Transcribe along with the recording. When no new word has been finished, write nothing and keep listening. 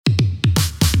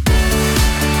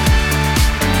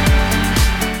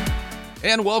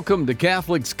And welcome to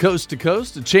Catholics Coast to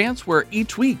Coast, a chance where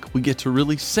each week we get to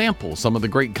really sample some of the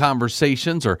great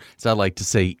conversations, or as I like to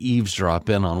say, eavesdrop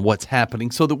in on what's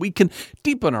happening so that we can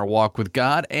deepen our walk with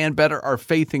God and better our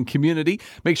faith and community.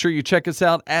 Make sure you check us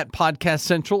out at Podcast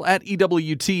Central at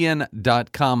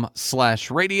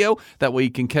EWTN.com/radio. That way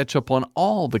you can catch up on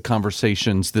all the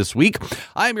conversations this week.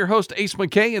 I'm your host, Ace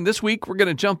McKay, and this week we're going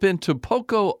to jump into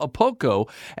Poco-A-Poco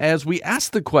as we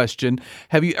ask the question,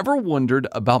 have you ever wondered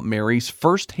about Mary's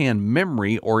firsthand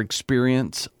memory or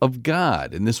experience of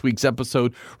God? In this week's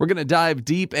episode, we're going to dive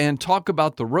deep and talk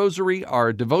about the Rosary,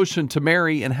 our devotion to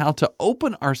Mary, and how to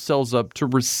open ourselves up to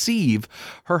receive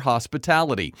her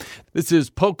hospitality. This is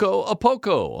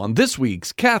Poco-A-Poco on this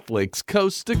week's Catholics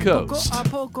Coast to Coast.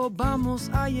 Poco-A-Poco vamos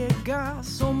a llegar.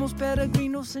 Somos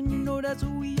peregrinos and you know that's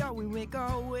who we are. We make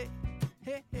our way.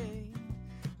 Hey, hey.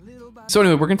 So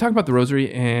anyway, we're going to talk about the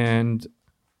Rosary, and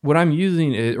what I'm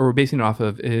using or basing it off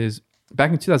of is back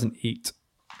in 2008,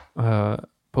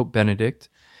 Pope Benedict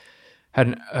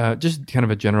had just kind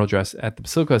of a general address at the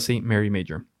Basilica of St. Mary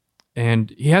Major. And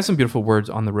he has some beautiful words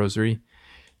on the Rosary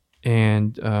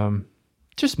and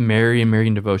just Mary and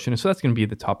Marian devotion. And so that's going to be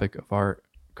the topic of our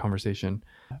conversation.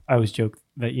 I always joke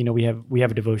that, we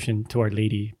have a devotion to Our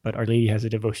Lady, but Our Lady has a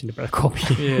devotion to Brother Colby.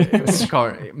 Yeah, let's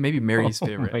call her maybe Mary's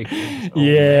favorite.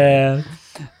 Yeah.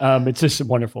 It's just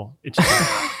wonderful. It's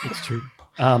true.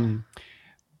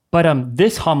 But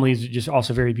this homily is just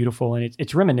also very beautiful, and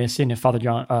it's reminiscent of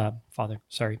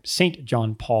Saint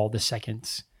John Paul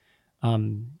II's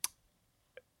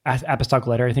apostolic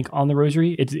letter, I think, on the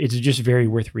Rosary. It's just very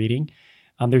worth reading.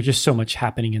 There's just so much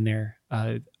happening in there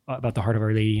about the heart of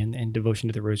Our Lady and devotion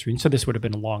to the Rosary. And so this would have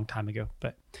been a long time ago.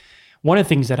 But one of the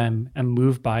things that I'm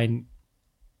moved by,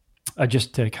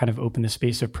 just to kind of open the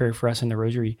space of prayer for us in the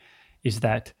Rosary, is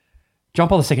that John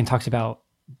Paul II talks about,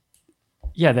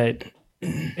 that,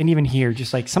 and even here,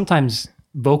 just like sometimes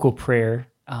vocal prayer,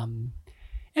 and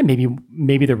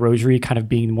maybe the Rosary kind of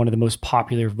being one of the most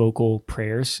popular vocal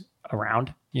prayers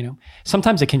around,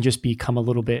 sometimes it can just become a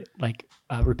little bit like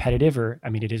repetitive,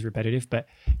 it is repetitive, but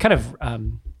kind of,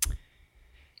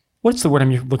 what's the word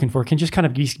I'm looking for? It can just kind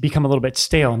of become a little bit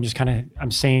stale. I'm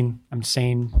saying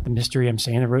the mystery, I'm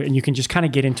saying the road, and you can just kind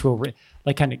of get into a.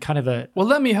 Well,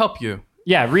 let me help you.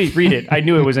 Yeah, read it. I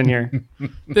knew it was in here.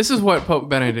 This is what Pope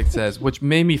Benedict says, which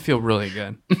made me feel really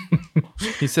good.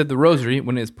 He said the Rosary,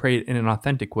 when it is prayed in an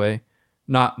authentic way,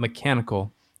 not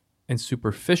mechanical and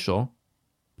superficial,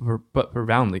 but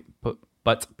profoundly,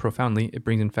 it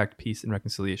brings in fact peace and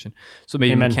reconciliation. So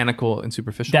maybe Amen. Mechanical and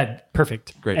superficial. That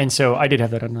perfect. Great. And so I did have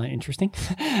that on interesting.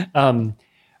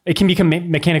 It can become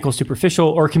mechanical, superficial,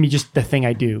 or it can be just the thing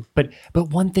I do. But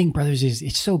one thing, brothers, is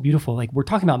it's so beautiful. Like, we're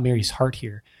talking about Mary's heart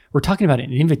here. We're talking about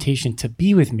an invitation to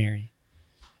be with Mary.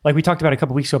 Like we talked about a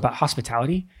couple weeks ago about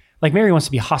hospitality. Like Mary wants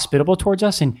to be hospitable towards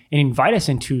us and invite us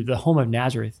into the home of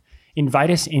Nazareth,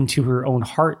 invite us into her own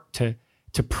heart to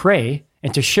pray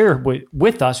and to share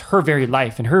with us her very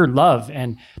life and her love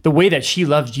and the way that she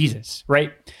loves Jesus,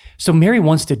 right? So Mary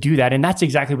wants to do that. And that's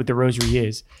exactly what the Rosary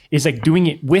is like doing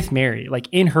it with Mary, like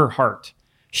in her heart.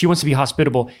 She wants to be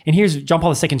hospitable. And here's John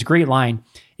Paul II's great line,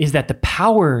 is that the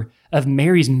power of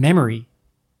Mary's memory,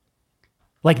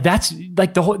 like that's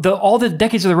like all the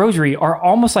decades of the Rosary are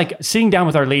almost like sitting down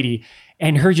with Our Lady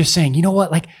and her just saying, you know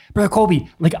what, like, Brother Colby,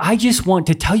 like, I just want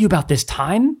to tell you about this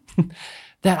time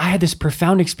that I had this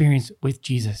profound experience with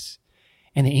Jesus.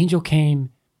 And the angel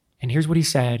came and here's what he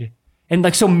said. And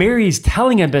like, so Mary's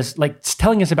telling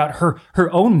us about her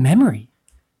own memory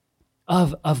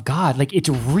of God. Like, it's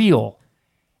real.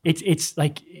 It's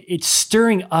like, it's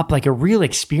stirring up like a real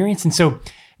experience. And so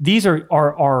these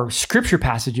are scripture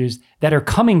passages that are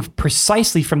coming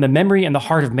precisely from the memory and the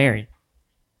heart of Mary.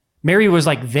 Mary was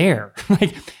like there.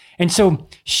 And so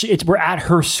we're at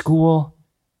her school.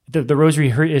 The Rosary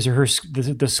is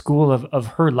the school of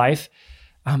her life,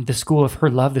 the school of her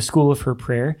love, the school of her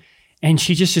prayer. And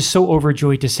she just is so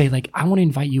overjoyed to say, like, I want to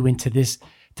invite you into this,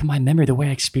 to my memory, the way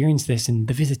I experienced this and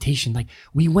the visitation. Like,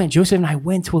 Joseph and I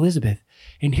went to Elizabeth,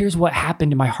 and here's what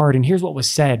happened in my heart, and here's what was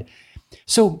said.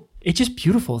 So it's just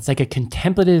beautiful. It's like a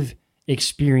contemplative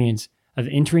experience of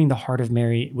entering the heart of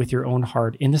Mary with your own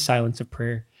heart in the silence of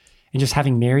prayer and just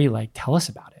having Mary like tell us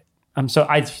about it. So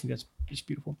I think that's just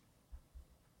beautiful.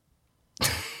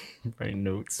 Writing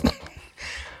notes.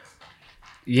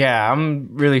 Yeah, I'm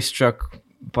really struck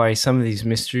by some of these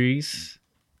mysteries,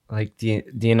 like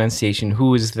the Annunciation.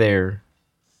 Who is there?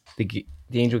 The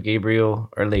angel Gabriel,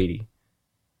 Our Lady,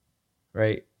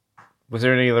 right? Was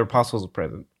there any other apostles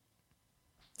present?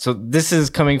 So this is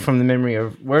coming from the memory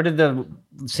of, where did the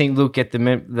St. Luke get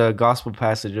the gospel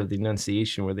passage of the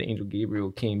Annunciation where the angel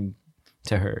Gabriel came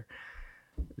to her?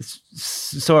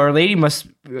 So Our Lady must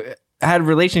had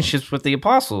relationships with the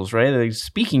apostles, right? Like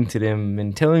speaking to them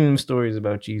and telling them stories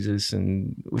about Jesus,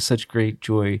 and with such great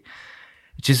joy.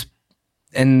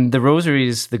 And the Rosary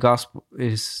is the gospel,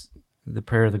 is the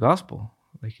prayer of the gospel.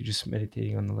 Like you're just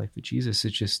meditating on the life of Jesus.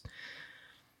 It's just,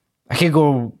 I can't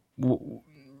go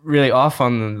really off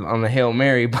on the Hail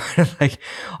Mary, but like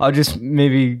I'll just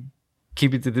maybe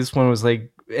keep it to this one. Was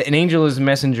like, an angel is a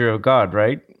messenger of God,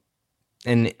 right?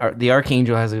 And the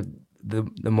archangel has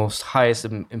the most highest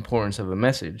importance of a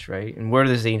message, right? And where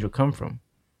does the angel come from?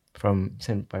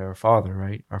 Sent by our Father,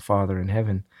 right? Our Father in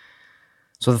heaven.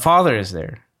 So the Father is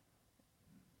there,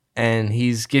 and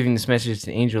he's giving this message to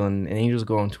the angel, and an angel's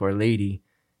going to Our Lady,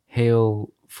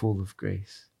 hail full of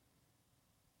grace.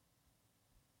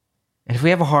 And if we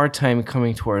have a hard time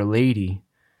coming to Our Lady,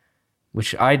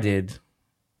 which I did,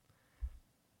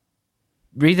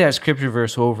 read that scripture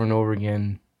verse over and over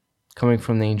again, coming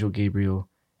from the angel Gabriel,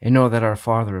 and know that our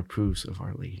Father approves of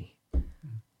Our Lady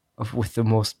with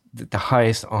the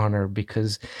highest honor,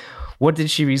 because what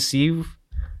did she receive?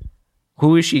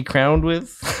 Who is she crowned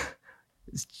with?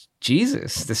 It's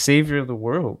Jesus, the Savior of the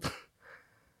world.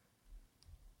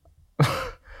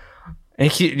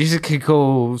 And you could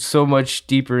go so much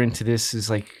deeper into this. Is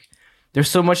like, there's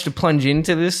so much to plunge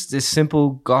into this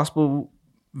simple gospel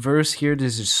verse here.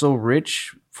 This is so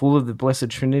rich, full of the Blessed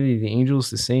Trinity, the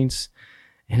angels, the saints,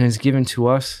 and is given to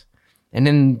us. And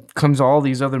then comes all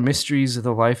these other mysteries of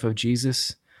the life of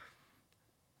Jesus.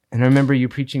 And I remember you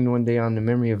preaching one day on the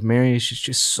memory of Mary. She's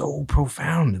just so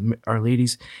profound, Our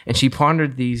Lady's. And she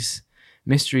pondered these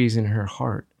mysteries in her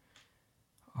heart.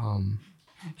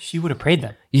 She would have prayed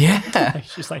them. Yeah.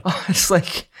 She's like, it's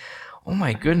like, oh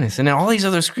my goodness. And then all these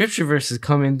other scripture verses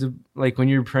come into, like when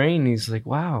you're praying, he's like,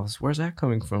 wow, where's that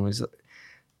coming from?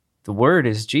 The word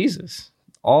is Jesus.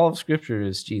 All of scripture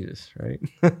is Jesus, right?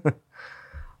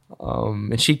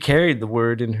 And she carried the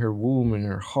word in her womb, in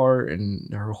her heart,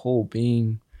 and her whole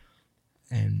being.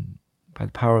 And by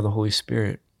the power of the Holy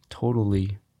Spirit,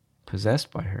 totally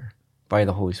possessed by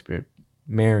the Holy Spirit.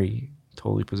 Mary,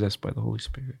 totally possessed by the Holy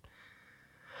Spirit.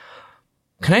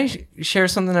 Can I share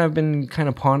something I've been kind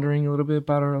of pondering a little bit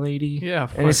about Our Lady? Yeah,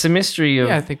 of and it's a mystery of...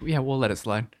 Yeah, I think, we'll let it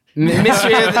slide.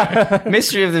 mystery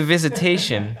of the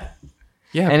visitation.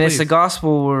 Yeah, and please. It's the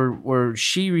gospel where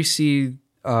she received...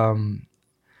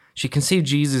 she conceived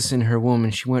Jesus in her womb,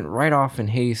 and she went right off in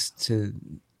haste to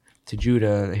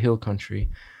Judah, the hill country,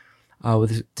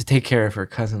 to take care of her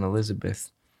cousin Elizabeth.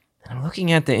 And I'm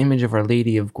looking at the image of Our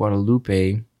Lady of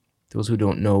Guadalupe. Those who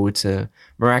don't know, it's a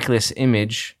miraculous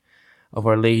image of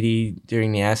Our Lady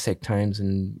during the Aztec times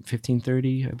in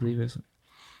 1530, I believe it is.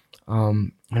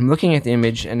 I'm looking at the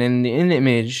image, and in the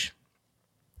image,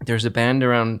 there's a band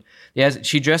around.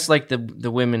 She dressed like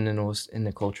the women in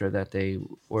the culture that they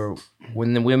were.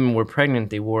 When the women were pregnant,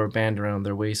 they wore a band around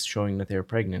their waist showing that they were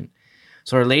pregnant.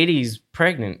 So Our Lady's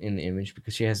pregnant in the image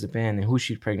because she has the band, and who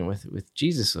she's pregnant with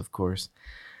Jesus, of course.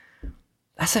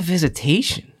 That's a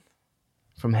visitation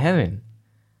from heaven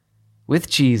with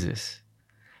Jesus.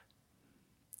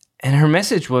 And her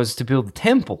message was to build a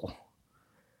temple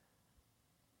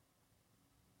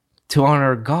to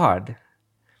honor God.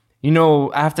 You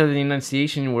know, after the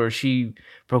Annunciation, where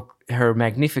her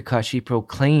Magnificat, she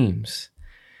proclaims.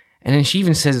 And then she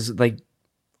even says, like,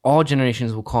 all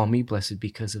generations will call me blessed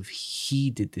because of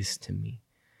he did this to me.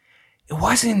 It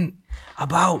wasn't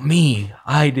about me.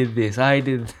 I did this. I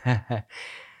did that.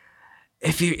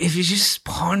 If you just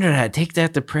ponder that, take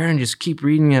that to prayer and just keep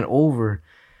reading it over.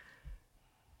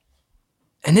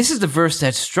 And this is the verse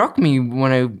that struck me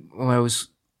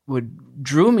what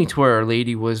drew me to Our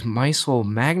Lady was, my soul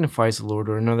magnifies the Lord,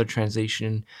 or another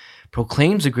translation,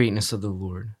 proclaims the greatness of the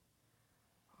Lord.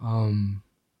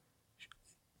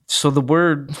 So the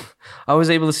word, I was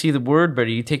able to see the word better.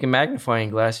 You take a magnifying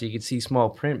glass, so you can see small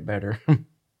print better.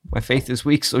 My faith is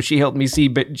weak, so she helped me see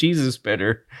Jesus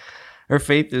better. Her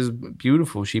faith is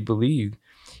beautiful. She believed.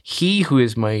 He who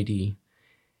is mighty,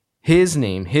 his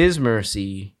name, his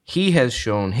mercy, he has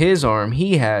shown, his arm,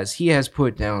 he has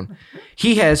put down,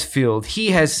 he has filled,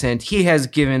 he has sent, he has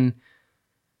given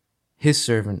his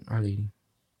servant, Our Lady,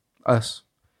 us,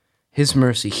 his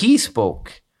mercy. He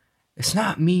spoke. It's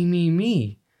not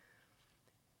me.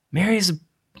 Mary is the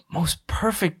most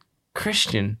perfect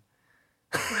Christian,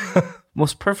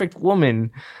 most perfect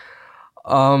woman.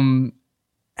 And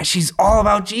she's all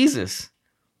about Jesus.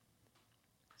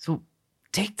 So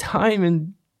take time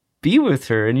and be with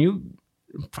her, and you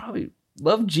probably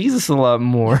love Jesus a lot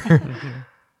more.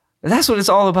 That's what it's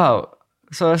all about.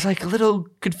 So it's like a little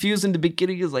confused in the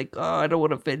beginning. It's like, oh, I don't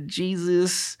want to offend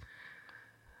Jesus.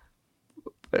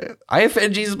 I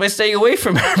offend Jesus by staying away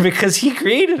from her because he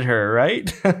created her,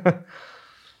 right?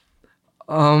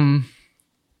 And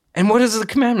what is the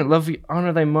commandment?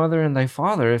 Honor thy mother and thy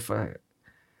father.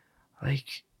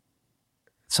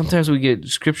 Sometimes we get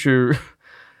scripture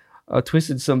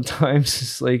twisted sometimes.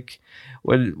 It's like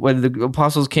when the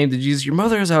apostles came to Jesus, your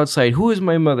mother is outside. Who is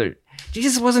my mother?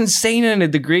 Jesus wasn't saying it in a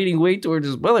degrading way towards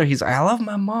his mother. He's like, I love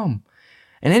my mom.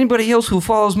 And anybody else who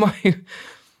follows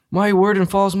my word and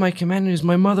follows my commandment is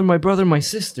my mother, my brother, my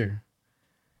sister.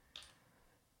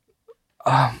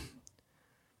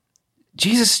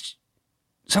 Jesus,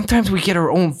 sometimes we get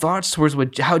our own thoughts towards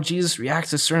how Jesus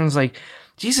reacts to certain, like,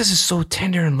 Jesus is so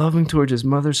tender and loving towards his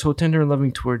mother, so tender and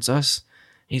loving towards us.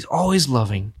 He's always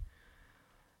loving.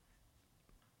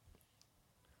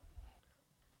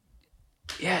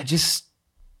 Yeah, just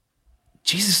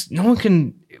Jesus, no one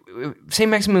can. St.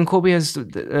 Maximilian Kolbe has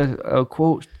a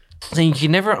quote saying, you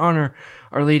can never honor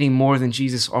Our Lady more than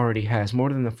Jesus already has, more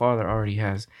than the Father already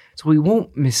has. So we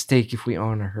won't mistake if we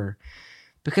honor her.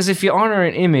 Because if you honor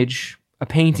an image, a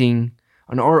painting,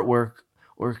 an artwork,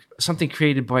 or something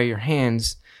created by your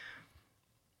hands,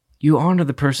 you honor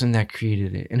the person that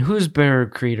created it. And who's better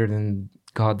creator than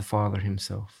God the Father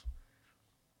himself?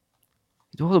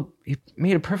 He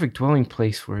made a perfect dwelling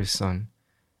place for his son.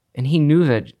 And he knew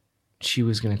that she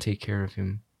was going to take care of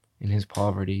him in his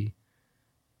poverty.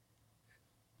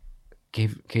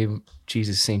 Gave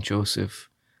Jesus St. Joseph,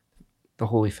 the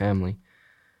Holy Family.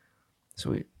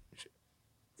 So the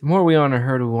more we honor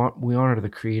her, we honor the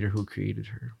Creator who created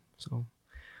her. So,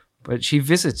 but she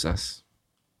visits us,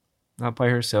 not by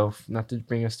herself, not to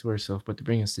bring us to herself, but to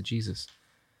bring us to Jesus.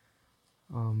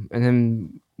 And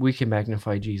then we can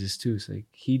magnify Jesus too. It's like,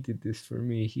 he did this for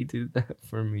me. He did that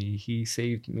for me. He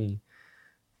saved me,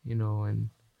 and,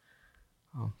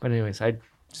 but anyways, I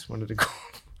just wanted to go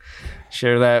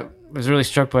share that. I was really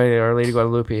struck by Our Lady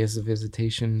Guadalupe as a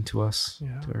visitation to us,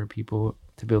 to our people,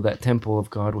 to build that temple of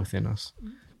God within us.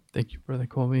 Thank you, Brother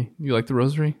Colby. You like the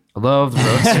Rosary? I love the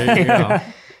Rosary. There you go.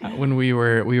 When we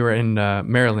were in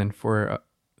Maryland for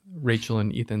Rachel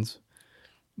and Ethan's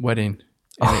wedding.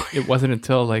 And it wasn't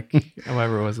until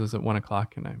however it was at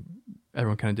 1:00, and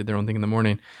everyone kind of did their own thing in the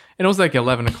morning. And it was like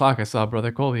 11:00. I saw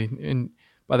Brother Colby, and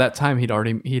by that time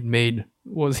he'd made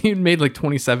like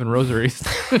 27 rosaries,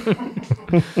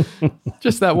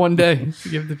 just that one day to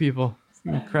give to people. It's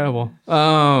incredible.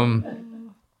 And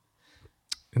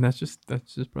that's just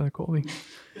Brother Colby.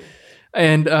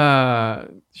 And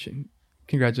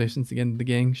congratulations again to the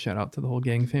gang. Shout out to the whole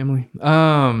gang family.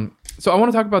 So I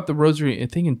want to talk about the Rosary, I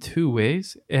think, in two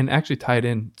ways, and actually tie it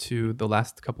in to the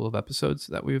last couple of episodes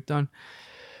that we've done.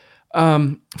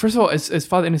 First of all, as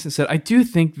Father Innocent said, I do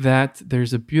think that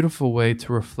there's a beautiful way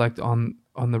to reflect on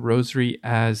the Rosary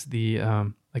as the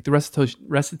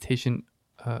recitation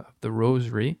of the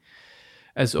Rosary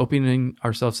as opening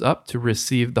ourselves up to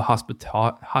receive the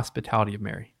hospitality of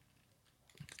Mary.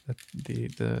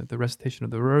 The recitation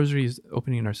of the Rosary is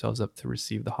opening ourselves up to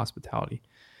receive the hospitality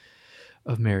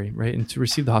of Mary, right? And to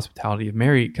receive the hospitality of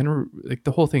Mary, kind of like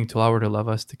the whole thing, to allow her to love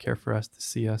us, to care for us, to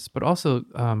see us, but also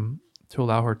to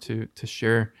allow her to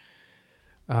share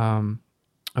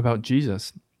about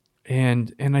Jesus.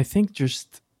 And I think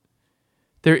just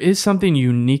there is something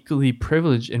uniquely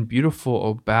privileged and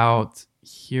beautiful about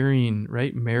hearing,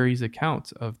 right, Mary's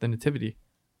account of the Nativity.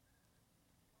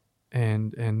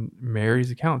 And Mary's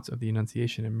account of the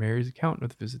Annunciation, and Mary's account of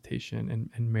the Visitation,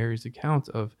 and Mary's account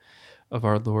of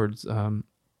our Lord's,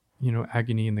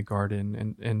 agony in the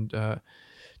garden, and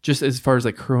just as far as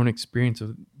like her own experience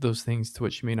of those things to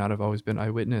which she may not have always been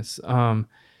eyewitness. I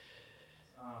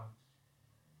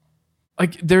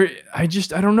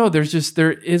don't know. There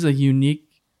is a unique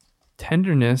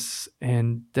tenderness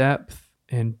and depth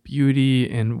and beauty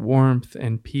and warmth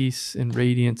and peace and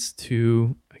radiance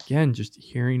to, again, just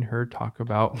hearing her talk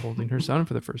about holding her son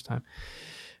for the first time,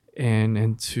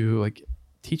 and to like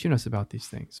teaching us about these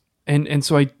things. And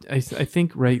so I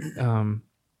think, right,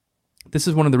 this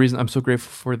is one of the reasons I'm so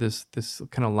grateful for this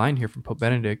kind of line here from Pope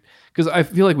Benedict, because I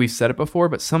feel like we've said it before,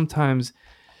 but sometimes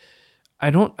I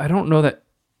don't know that,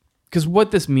 because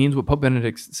what this means, what Pope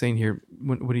Benedict's saying here,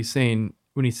 what he's saying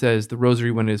when he says the Rosary,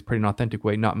 when it is prayed in an authentic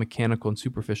way, not mechanical and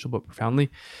superficial, but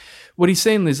profoundly, what he's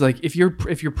saying is, like, if you're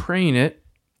praying it,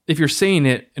 if you're saying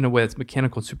it in a way that's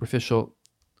mechanical and superficial,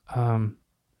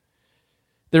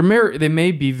 there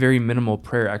may be very minimal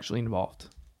prayer actually involved.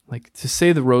 Like, to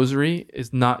say the Rosary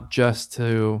is not just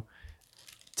to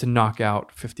knock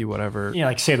out 50 whatever. Yeah,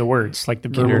 like say the words, like the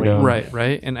verbal.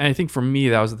 Right. And I think for me,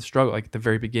 that was the struggle. Like at the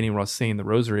very beginning when I was saying the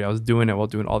Rosary, I was doing it while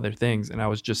doing all their things. And I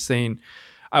was saying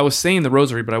the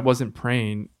Rosary, but I wasn't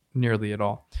praying nearly at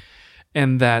all.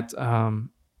 And that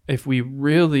if we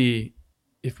really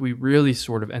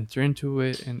sort of enter into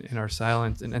it in our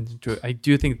silence and enter into it, I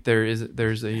do think there's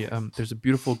a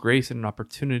beautiful grace and an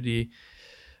opportunity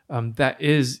that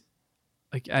is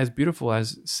like as beautiful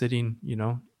as sitting,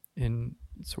 in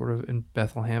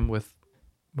Bethlehem with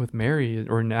Mary,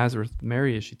 or Nazareth with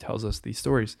Mary, as she tells us these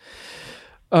stories.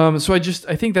 So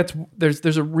I think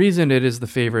there's a reason it is the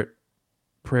favorite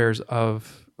prayers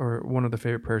of, or one of the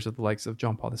favorite prayers of the likes of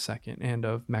John Paul II and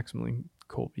of Maximilian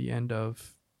Kolbe and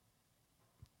of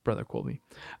Brother Kolbe,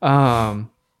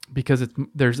 because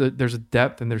there's a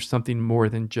depth and there's something more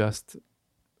than just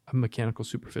a mechanical,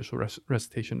 superficial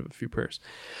recitation of a few prayers.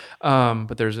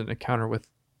 But there's an encounter with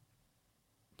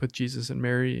Jesus and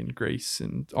Mary and grace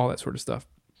and all that sort of stuff.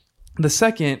 The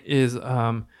second is,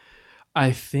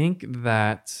 I think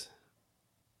that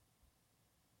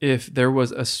if there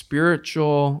was a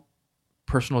spiritual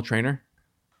personal trainer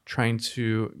trying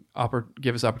to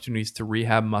give us opportunities to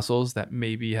rehab muscles that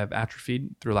maybe have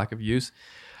atrophied through lack of use,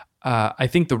 I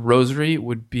think the Rosary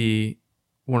would be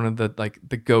one of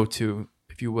the go-to,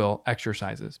 if you will,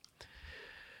 exercises.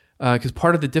 Because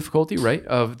part of the difficulty, right,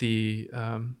 of the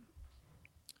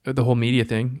whole media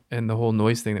thing and the whole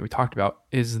noise thing that we talked about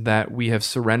is that we have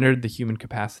surrendered the human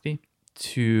capacity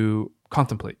to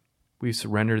contemplate. We've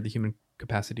surrendered the human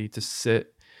capacity to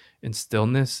sit in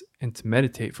stillness and to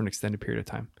meditate for an extended period of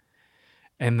time.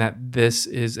 And that this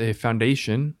is a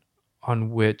foundation on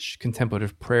which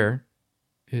contemplative prayer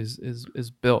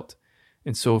is built.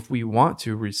 And so if we want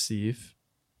to receive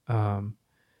the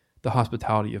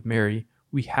hospitality of Mary,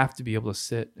 we have to be able to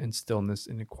sit in stillness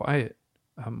and in quiet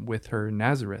with her in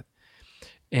Nazareth.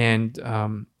 And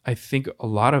I think a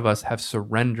lot of us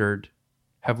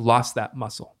have lost that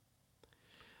muscle.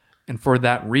 And for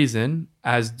that reason,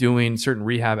 as doing certain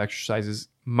rehab exercises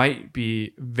might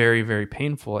be very, very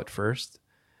painful at first,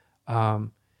 the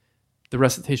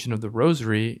recitation of the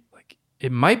Rosary,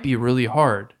 it might be really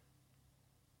hard.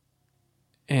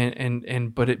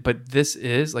 But this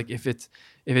is if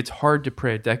it's hard to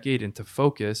pray a decade and to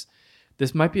focus,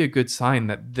 this might be a good sign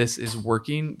that this is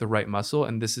working the right muscle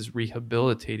and this is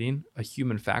rehabilitating a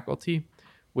human faculty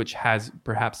which has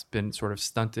perhaps been sort of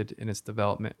stunted in its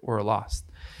development or lost.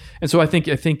 And so I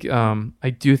do think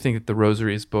that the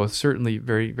Rosary is both certainly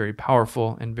very, very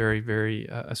powerful and very, very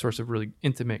a source of really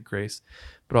intimate grace,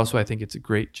 but also I think it's a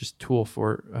great just tool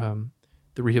for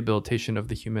the rehabilitation of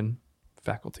the human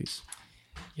faculties.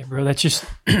 Yeah, bro, that's just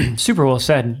super well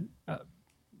said.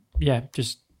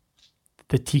 Just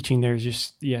the teaching there is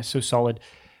just, so solid.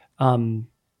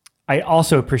 I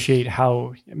also appreciate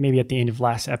how maybe at the end of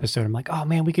last episode, I'm like, oh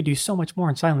man, we could do so much more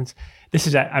in silence. This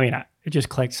is, it just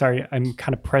clicked. Sorry, I'm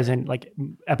kind of present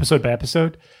episode by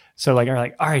episode. So all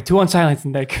right, 2 on silence.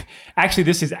 And actually,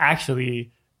 this is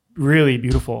actually really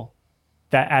beautiful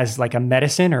that as a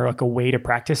medicine or a way to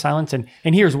practice silence. And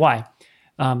here's why.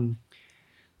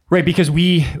 Right, because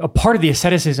a part of the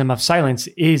asceticism of silence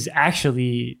is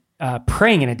actually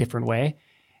praying in a different way.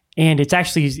 And it's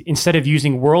actually, instead of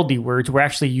using worldly words, we're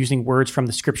actually using words from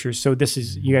the scriptures. So this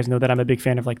is, you guys know that I'm a big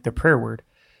fan of the prayer word,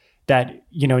 that,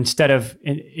 instead of,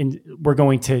 we're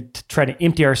going to try to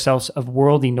empty ourselves of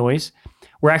worldly noise,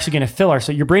 we're actually going to fill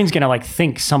ourselves. Your brain's going to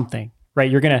think something,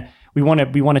 right? We want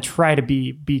to try to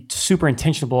be super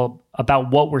intentional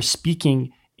about what we're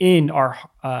speaking in our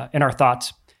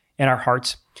thoughts and our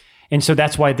hearts. And so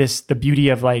that's why the beauty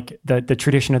of the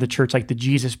tradition of the church, the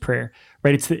Jesus prayer,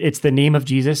 right? It's the name of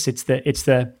Jesus. It's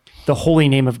the holy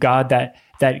name of God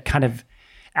that kind of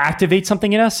activates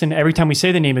something in us. And every time we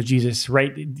say the name of Jesus,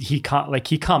 right, he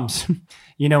comes,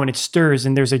 and it stirs,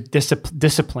 and there's a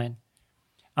discipline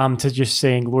to just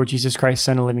saying, Lord Jesus Christ,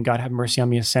 Son of the living God, have mercy on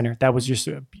me, a sinner. That was just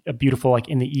a beautiful,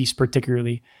 in the East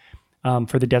particularly,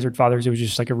 for the Desert Fathers, it was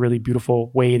just a really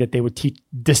beautiful way that they would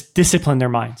discipline their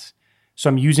minds. So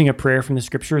I'm using a prayer from the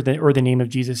scripture or the name of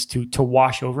Jesus to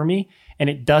wash over me. And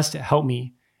it does to help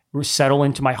me settle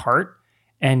into my heart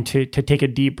and to take a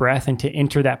deep breath and to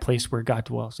enter that place where God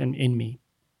dwells in me.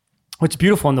 What's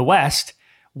beautiful in the West,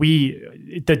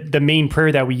 the main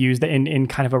prayer that we use in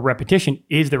kind of a repetition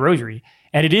is the Rosary.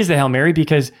 And it is the Hail Mary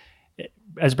because,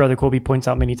 as Brother Kolbe points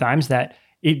out many times, that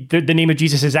the name of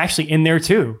Jesus is actually in there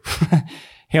too.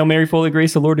 Hail Mary, full of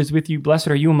grace, the Lord is with you. Blessed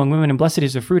are you among women, and blessed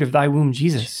is the fruit of thy womb,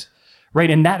 Jesus. Right,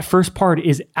 and that first part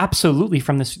is absolutely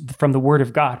from the Word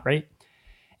of God, right?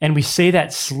 And we say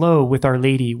that slow with Our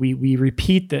Lady. We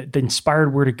repeat the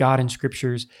inspired Word of God in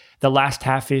Scriptures. The last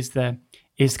half is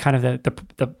kind of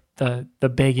the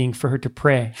begging for her to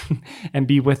pray and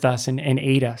be with us and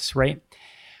aid us, right?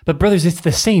 But brothers, it's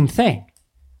the same thing.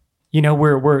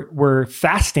 We're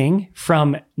fasting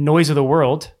from noise of the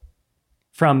world,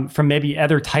 from maybe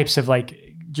other types of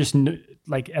just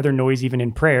like other noise, even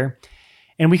in prayer.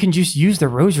 And we can just use the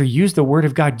rosary, use the word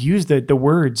of God, use the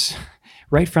words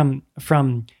right from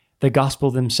the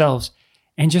gospel themselves,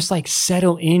 and just like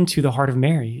settle into the heart of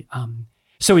Mary.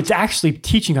 So it's actually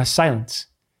teaching us silence.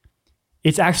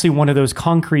 It's actually one of those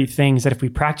concrete things that if we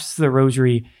practice the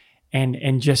rosary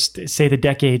and just say the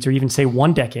decades, or even say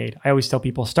 1 decade, I always tell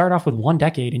people, start off with 1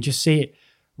 decade and just say it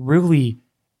really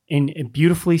in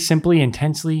beautifully, simply,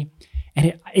 intensely.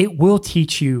 And it will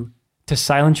teach you to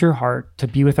silence your heart, to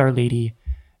be with Our Lady.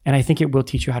 And I think it will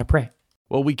teach you how to pray.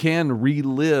 Well, we can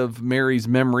relive Mary's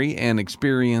memory and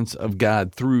experience of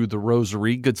God through the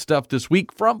Rosary. Good stuff this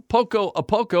week from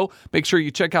Poco-A-Poco. Make sure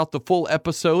you check out the full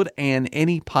episode and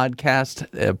any podcast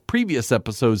previous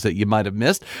episodes that you might have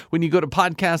missed when you go to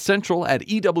Podcast Central at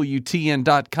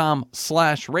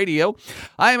EWTN.com/radio.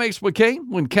 I am Ace McKay.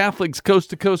 When Catholics Coast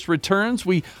to Coast returns,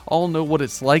 we all know what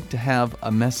it's like to have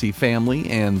a messy family,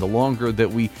 and the longer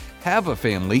that we have a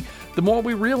family, the more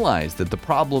we realize that the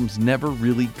problems never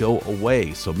really go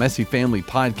away. So Messy Family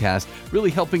Podcast really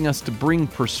helping us to bring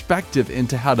perspective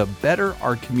into how to better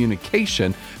our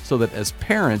communication so that as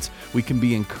parents, we can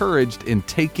be encouraged in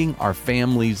taking our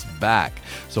families back.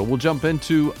 So we'll jump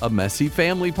into a Messy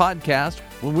Family Podcast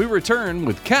when we return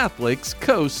with Catholics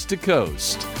Coast to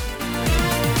Coast.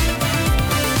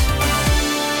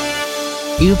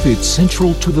 If it's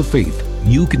central to the faith,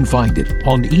 you can find it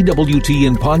on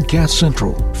EWTN Podcast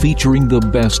Central, featuring the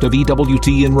best of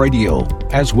EWTN Radio,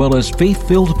 as well as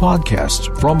faith-filled podcasts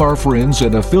from our friends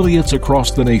and affiliates across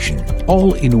the nation,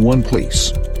 all in one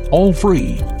place, all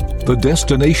free. The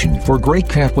destination for great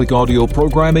Catholic audio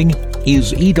programming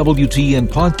is EWTN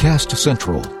Podcast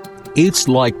Central. It's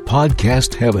like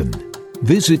podcast heaven.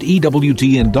 Visit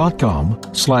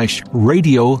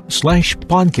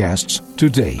EWTN.com/radio/podcasts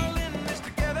today.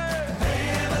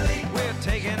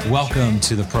 Welcome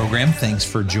to the program. Thanks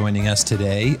for joining us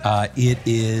today. It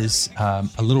is a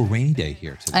little rainy day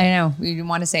here today. I know. We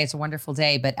want to say it's a wonderful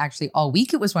day, but actually all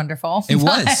week it was wonderful. It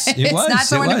was. It's not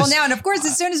so wonderful now. And of course,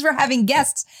 as soon as we're having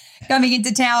guests coming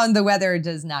into town, the weather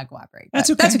does not cooperate. That's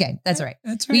okay. That's okay. That's all right.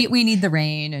 That's right. We need the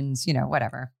rain and,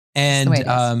 whatever. And, we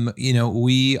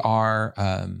are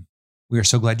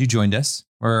so glad you joined us.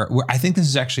 I think this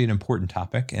is actually an important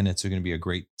topic, and it's going to be a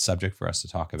great subject for us to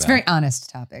talk about. It's a very honest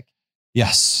topic.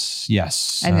 Yes.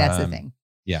 And that's the thing.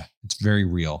 Yeah, it's very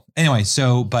real. Anyway,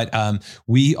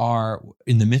 we are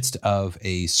in the midst of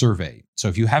a survey. So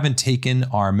if you haven't taken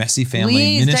our Messy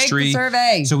Family Ministry, take the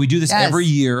survey. So we do this every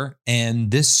year,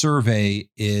 and this survey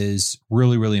is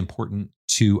really, really important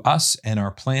to us and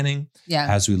our planning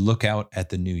as we look out at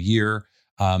the new year.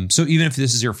 So even if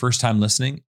this is your first time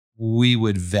listening, we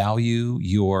would value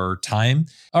your time.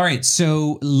 All right.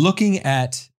 So looking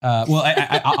at,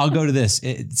 I'll go to this.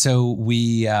 So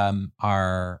we,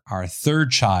 our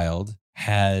third child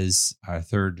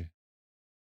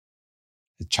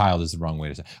child is the wrong way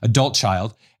to say, adult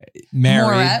child, married.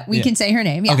 Mora, we can say her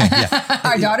name. Yeah. Okay, yeah.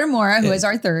 Our daughter Mora, who is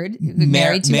our third,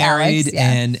 married to Alex.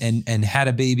 and had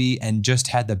a baby and just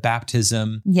had the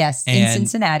baptism. Yes, in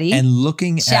Cincinnati. And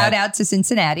looking Shout out to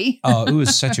Cincinnati. Oh, it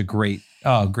was such a great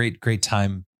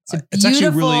time. It's actually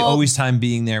really always time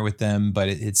being there with them, but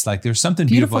it's like there's something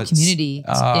beautiful community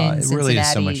in Cincinnati, really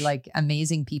is so much. Like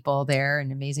amazing people there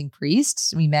and amazing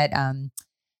priests. We met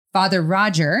Father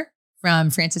Roger from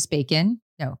Francis Bacon.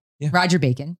 No, Roger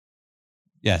Bacon.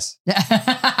 Yes.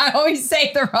 I always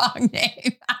say the wrong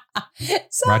name.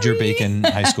 Roger Bacon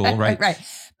High School, right? Right.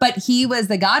 But he was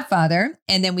the godfather.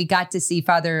 And then we got to see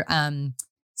Father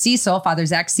Father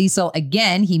Zach Cecil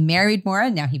again. He married Mora.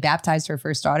 Now he baptized her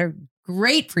first daughter.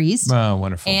 Great priest. Oh,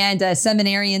 wonderful. And a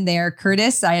seminarian there,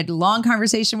 Curtis, I had a long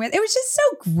conversation with. It was just so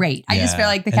great. I just feel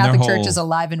like the Catholic Church is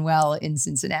alive and well in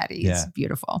Cincinnati. It's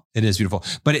beautiful. It is beautiful.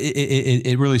 But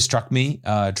it really struck me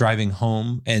driving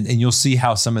home. And you'll see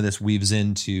how some of this weaves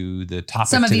into the topic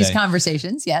Some of today. these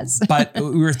conversations, yes. But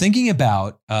we were thinking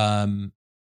about, the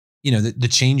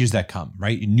changes that come,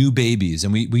 right? New babies.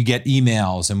 And we get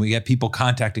emails and we get people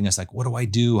contacting us like, what do I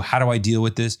do? How do I deal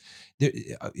with this?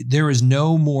 There is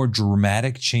no more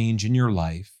dramatic change in your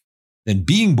life than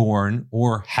being born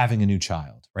or having a new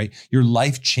child, right? Your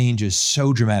life changes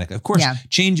so dramatically. Of course,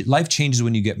 life changes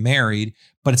when you get married,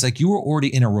 but it's like you were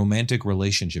already in a romantic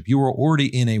relationship. You were already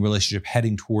in a relationship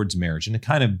heading towards marriage, and it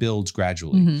kind of builds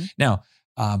gradually. Mm-hmm. Now,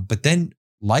 but then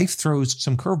life throws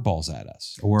some curveballs at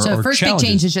us. So first big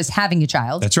change is just having a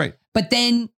child. That's right. But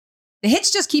then the hits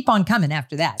just keep on coming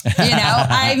after that.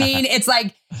 I mean, it's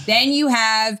like, then you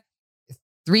have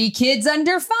 3 kids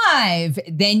under 5.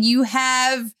 Then you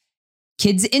have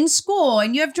kids in school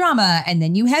and you have drama, and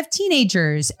then you have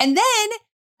teenagers. And then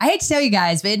I hate to tell you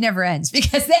guys, but it never ends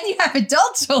because then you have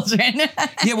adult children.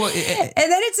 Yeah, well, and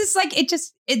then it's just like,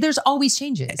 there's always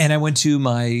changes. And I went to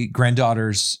my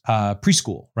granddaughter's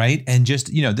preschool, right? And just,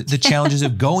 the challenges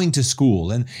of going to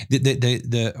school and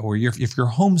or if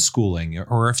you're homeschooling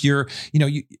or if you're,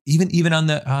 even on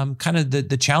the kind of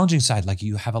the challenging side, like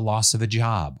you have a loss of a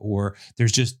job or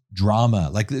there's just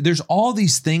drama. Like there's all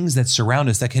these things that surround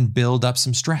us that can build up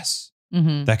some stress,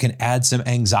 that can add some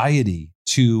anxiety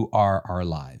to our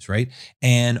lives, right?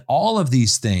 And all of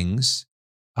these things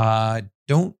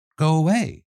don't go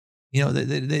away.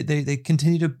 They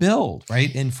continue to build,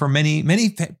 right? And for many,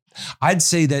 I'd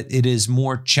say that it is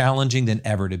more challenging than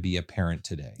ever to be a parent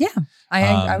today. Yeah,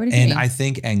 I would agree. And I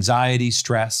think anxiety,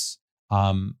 stress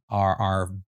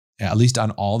are at least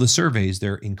on all the surveys,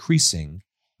 they're increasing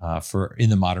in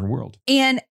the modern world.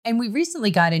 And we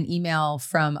recently got an email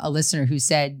from a listener who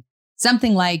said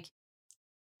something like,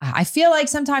 I feel like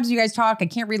sometimes you guys talk, I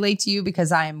can't relate to you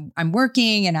because I'm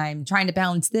working and I'm trying to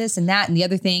balance this and that and the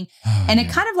other thing. And it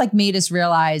kind of like made us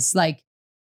realize like,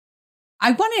 I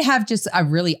want to have just a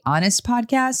really honest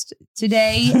podcast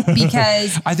today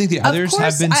because I think the others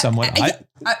have been somewhat.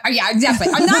 Yeah, exactly.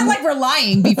 I'm not like we're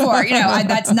lying before,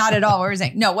 that's not at all what we're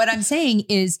saying. No, what I'm saying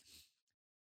is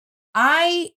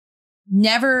I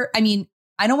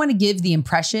don't want to give the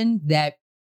impression that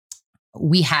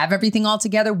we have everything all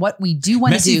together. What we do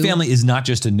want to do. Messy family is not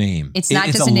just a name. It's not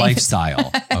just a name.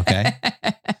 Lifestyle. Okay.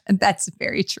 That's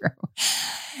very true.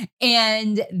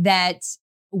 And that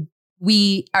all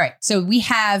right. So we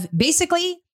have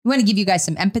basically, we want to give you guys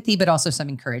some empathy, but also some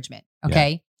encouragement. Okay.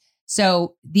 Yeah.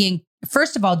 So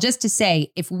first of all, just to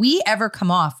say, if we ever come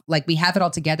off like we have it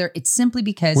all together, it's simply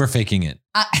because we're faking it.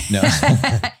 No.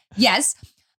 Yes.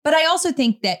 But I also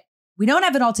think that we don't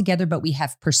have it all together, but we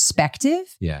have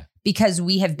perspective. Yeah. Because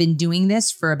we have been doing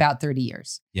this for about 30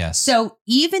 years. Yes. So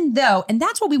even though, and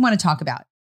that's what we want to talk about.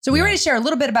 So we want to share a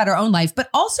little bit about our own life,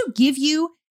 but also give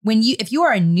you, if you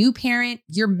are a new parent,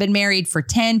 you've been married for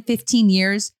 10, 15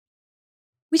 years,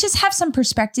 we just have some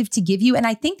perspective to give you. And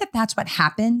I think that that's what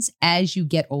happens as you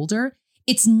get older.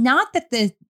 It's not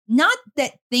that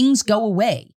things go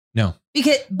away. No.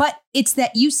 But it's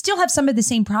that you still have some of the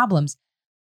same problems,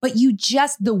 but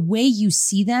the way you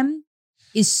see them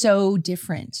is so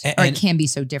different, or it can be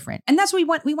so different. And that's what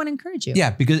we want to encourage you. Yeah,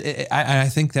 because I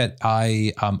think that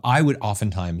I would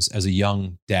oftentimes, as a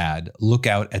young dad, look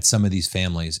out at some of these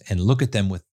families and look at them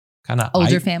with kind of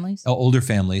older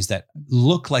families that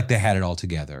look like they had it all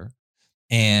together.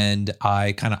 And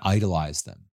I kind of idolize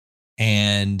them.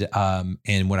 And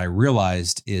what I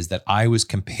realized is that I was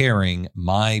comparing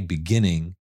my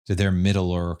beginning to their middle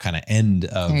or kind of end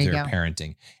of their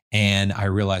parenting. And I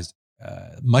realized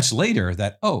much later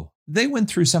that, they went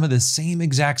through some of the same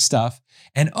exact stuff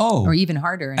and or even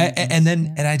harder.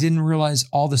 And I didn't realize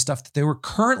all the stuff that they were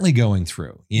currently going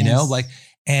through,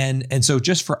 and so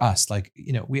just for us,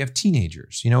 we have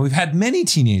teenagers, we've had many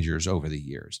teenagers over the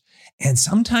years, and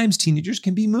sometimes teenagers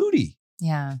can be moody.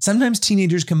 Yeah. Sometimes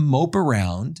teenagers can mope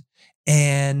around,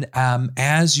 and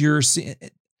as you're seeing,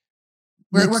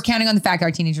 We're counting on the fact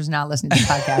our teenagers are not listening to the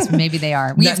podcast, but maybe they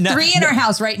are. We have 3 in our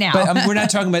house right now. But we're not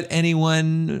talking about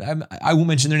anyone. I won't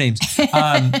mention their names.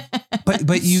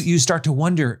 But you start to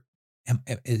wonder,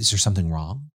 is there something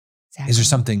wrong? Exactly. Is there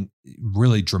something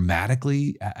really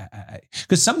dramatically?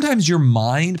 Because sometimes your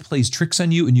mind plays tricks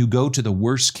on you and you go to the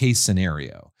worst case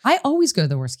scenario. I always go to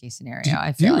the worst case scenario.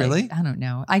 I feel like, really? I don't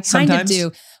know. I kind sometimes, of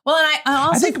do. Well, and I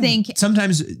also think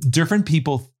sometimes different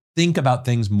people think about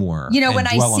things more. When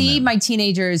I see my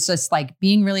teenagers just like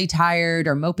being really tired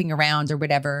or moping around or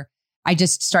whatever, I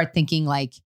just start thinking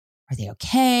like, are they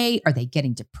okay? Are they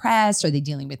getting depressed? Are they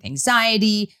dealing with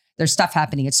anxiety? There's stuff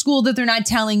happening at school that they're not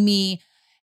telling me.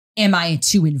 Am I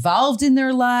too involved in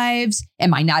their lives?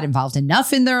 Am I not involved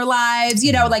enough in their lives?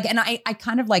 And I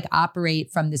kind of like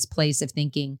operate from this place of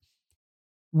thinking,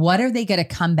 what are they going to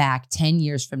come back 10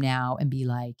 years from now and be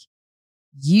like,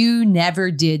 you never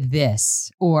did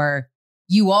this, or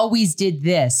you always did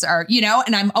this, or,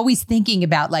 and I'm always thinking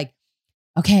about like,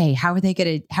 okay, how are they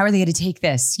going to take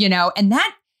this? And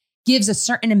that gives a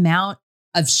certain amount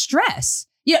of stress,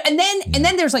 and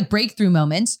then there's like breakthrough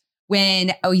moments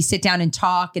when, you sit down and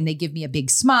talk and they give me a big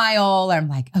smile. And I'm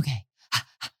like, okay,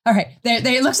 all right.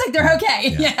 It looks like they're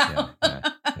okay.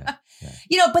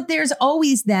 But there's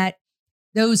always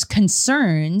those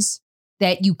concerns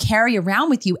that you carry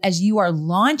around with you as you are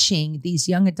launching these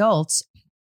young adults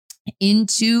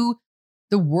into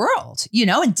the world,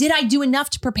 and did I do enough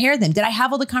to prepare them? Did I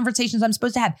have all the conversations I'm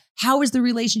supposed to have? How is the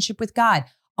relationship with God?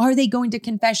 Are they going to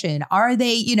confession? Are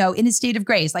they, in a state of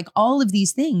grace? Like all of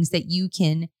these things that you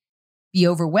can be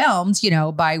overwhelmed,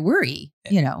 by worry,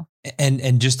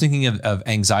 And just thinking of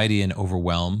anxiety and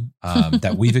overwhelm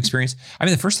that we've experienced. I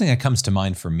mean, the first thing that comes to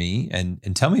mind for me,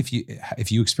 and tell me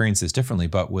if you experience this differently,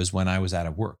 but was when I was out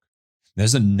of work.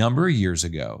 There's a number of years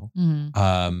ago,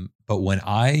 but when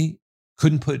I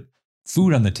couldn't put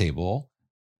food on the table,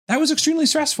 that was extremely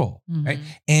stressful, right?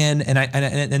 And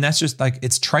that's just like,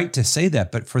 it's trite to say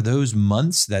that, but for those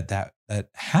months that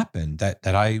happened, that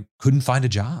I couldn't find a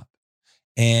job,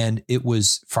 and it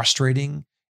was frustrating.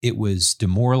 It was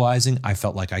demoralizing. I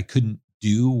felt like I couldn't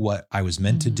do what I was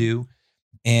meant to do.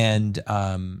 And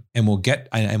we'll get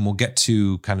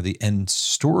to kind of the end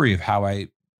story of how I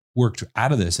worked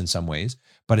out of this in some ways,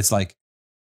 but it's like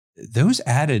those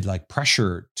added like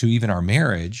pressure to even our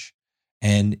marriage.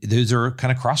 And those are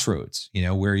kind of crossroads,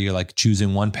 where you're like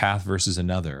choosing one path versus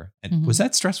another. And was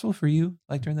that stressful for you,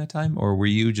 like during that time? Or were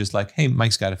you just like, hey,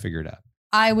 Mike's got to figure it out?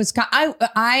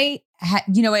 I had,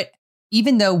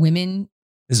 even though women,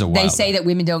 they say that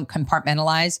women don't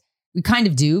compartmentalize, we kind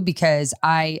of do, because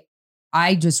I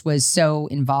just was so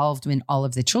involved in all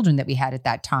of the children that we had at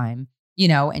that time,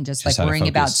 and just like worrying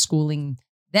about schooling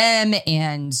them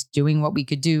and doing what we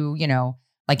could do,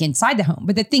 like inside the home.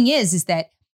 But the thing is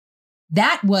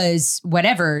that was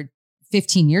whatever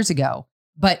 15 years ago,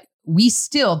 but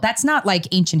that's not like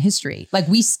ancient history. Like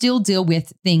we still deal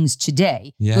with things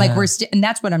today. Yeah. Like and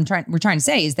that's what we're trying to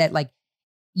say is that like,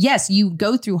 yes, you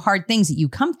go through hard things that you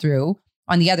come through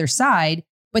on the other side,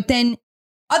 but then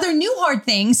other new hard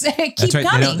things keep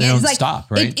coming. They don't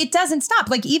stop, right? It doesn't stop.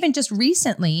 Like even just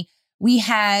recently, we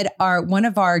had one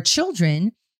of our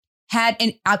children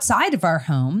outside of our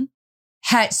home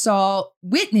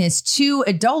witnessed two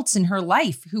adults in her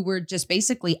life who were just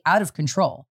basically out of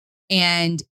control.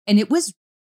 And it was,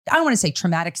 I don't want to say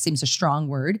traumatic seems a strong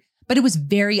word, but it was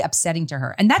very upsetting to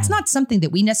her. And that's not something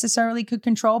that we necessarily could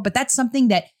control, but that's something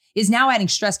that is now adding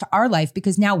stress to our life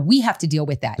because now we have to deal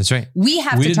with that. That's right. We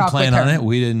have to talk with her. We didn't plan on it.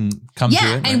 We didn't come to it.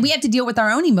 Yeah, and we have to deal with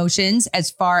our own emotions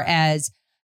as far as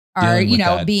our,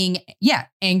 being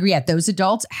angry at those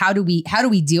adults. How do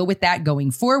we deal with that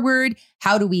going forward?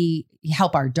 How do we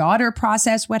help our daughter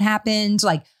process what happened?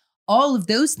 Like all of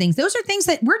those things. Those are things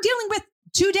that we're dealing with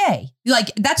today.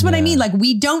 Like that's what I mean. Like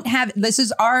we don't have, this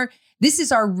is our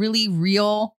really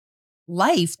real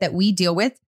life that we deal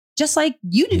with, just like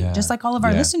you do, just like all of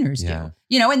our listeners do.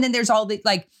 And then there's all the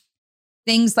like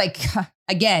things like,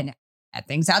 again, at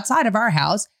things outside of our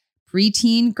house,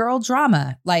 preteen girl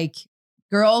drama, like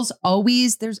girls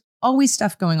there's always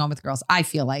stuff going on with girls, I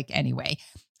feel like anyway.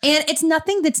 And it's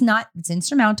nothing it's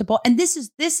insurmountable. And this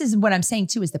is what I'm saying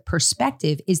too, is the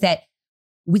perspective is that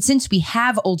since we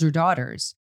have older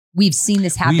daughters, we've seen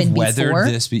this happen before. We've weathered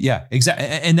this, exactly.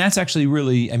 And that's actually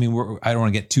really, I mean, I don't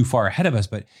want to get too far ahead of us,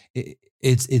 but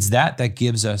it's that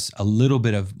gives us a little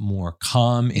bit of more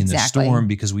calm in the storm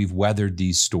because we've weathered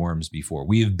these storms before.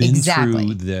 We have been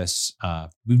through this.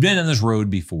 We've been on this road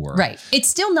before. Right. It's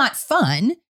still not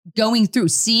fun going through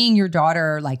seeing your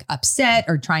daughter like upset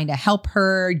or trying to help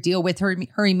her deal with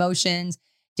her emotions,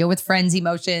 deal with friends'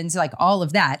 emotions, like all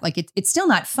of that. Like it's still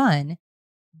not fun,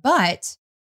 but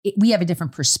we have a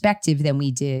different perspective than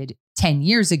we did 10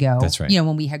 years ago. That's right.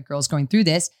 When we had girls going through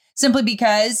this, simply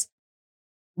because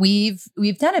we've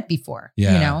done it before.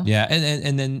 Yeah.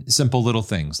 And then simple little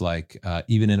things like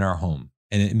even in our home,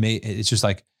 and it's just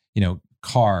like,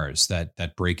 cars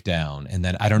that break down, and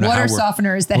then I don't know water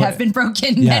softeners that have been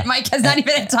broken that Mike has not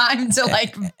even had time to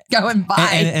like go and buy.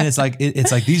 And it's like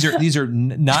these are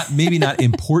not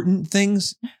important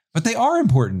things, but they are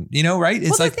important, right?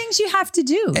 It's like the things you have to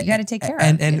do. You got to take care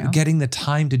of. And getting the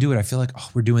time to do it. I feel like,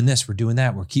 we're doing this, we're doing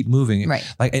that, we're keep moving. Right.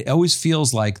 Like it always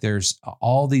feels like there's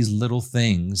all these little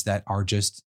things that are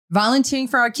just volunteering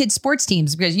for our kids' sports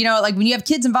teams, because like when you have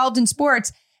kids involved in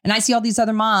sports, and I see all these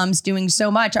other moms doing so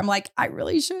much, I'm like, I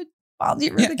really should volunteer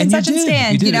for the concession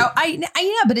stand. I know,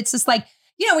 but it's just like,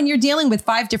 when you're dealing with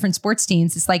 5 different sports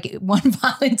teams, it's like one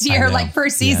volunteer like per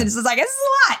season. It's just like, this is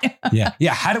a lot.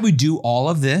 Yeah. How do we do all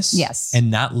of this? Yes.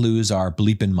 And not lose our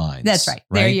bleeping minds? That's right.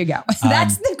 There you go.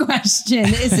 That's the question,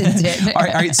 isn't it? all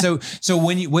right. So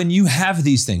when you have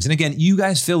these things, and again, you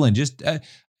guys fill in, just we're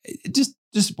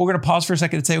going to pause for a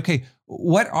second and say, okay,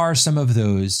 what are some of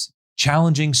those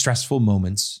challenging, stressful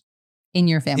moments in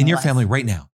your family right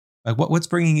now? Like what's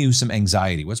bringing you some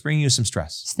anxiety? What's bringing you some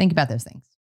stress? Just think about those things.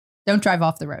 Don't drive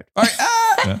off the road. All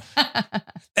right.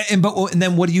 And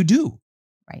then what do you do?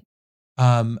 Right.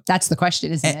 That's the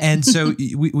question, isn't it? And so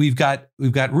we've got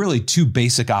really 2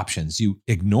 basic options. You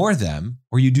ignore them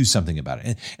or you do something about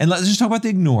it. And let's just talk about the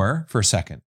ignore for a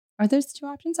second. Are those 2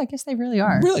 options? I guess they really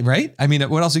are. Really, right? I mean,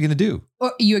 what else are you going to do?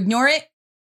 Or you ignore it,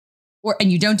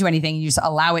 and you don't do anything, you just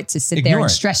allow it to sit there Ignore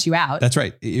and it. stress you out. That's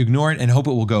right. Ignore it and hope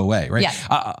it will go away, right?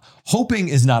 Yeah. Hoping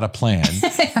is not a plan.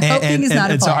 Hoping is not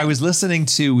a and so plan. I was listening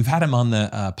to, we've had him on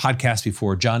the podcast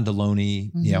before, John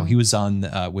Deloney, he was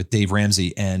on with Dave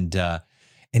Ramsey and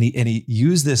he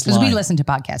used this line. Because we listen to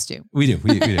podcasts too. We do.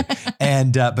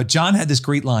 And, but John had this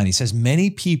great line. He says, many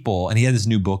people, and he had this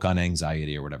new book on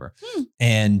anxiety or whatever.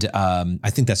 And I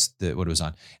think that's what it was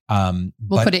on.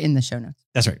 We'll put it in the show notes.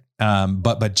 That's right.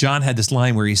 But John had this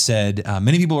line where he said,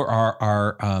 many people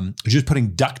are just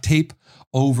putting duct tape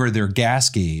over their gas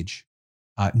gauge,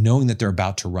 knowing that they're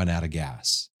about to run out of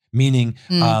gas. Meaning,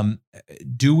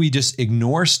 do we just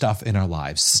ignore stuff in our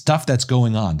lives, stuff that's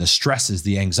going on, the stresses,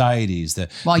 the anxieties,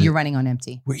 while you're running on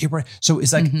empty. So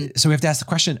it's like, so we have to ask the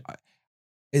question,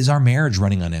 is our marriage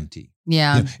running on empty?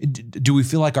 Yeah. You know, do we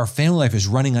feel like our family life is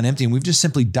running on empty and we've just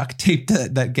simply duct taped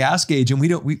that gas gauge and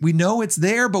we know it's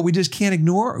there, but we just can't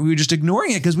ignore, we're just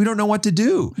ignoring it because we don't know what to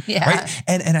do. Yeah. Right.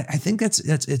 And I think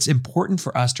it's important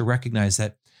for us to recognize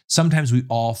that sometimes we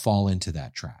all fall into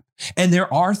that trap. And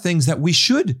there are things that we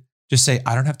should just say,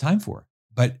 I don't have time for.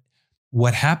 But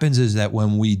what happens is that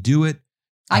when we do it,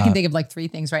 I can think of like 3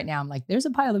 things right now. I'm like, there's a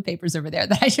pile of papers over there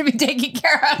that I should be taking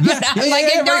care of. But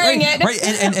I'm ignoring it. Right.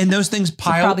 And those things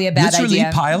pile, probably a bad literally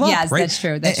idea. pile up. Yes, right? that's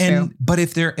true. That's true. But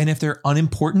if they're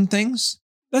unimportant things,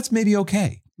 that's maybe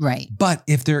okay. Right. But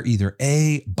if they're either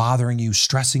bothering you,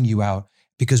 stressing you out,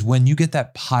 because when you get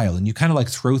that pile and you kind of like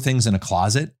throw things in a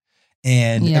closet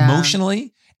and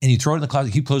emotionally, and you throw it in the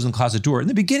closet, keep closing the closet door. In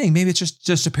the beginning, maybe it's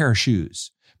just a pair of shoes.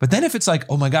 But then if it's like,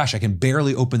 oh my gosh, I can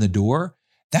barely open the door,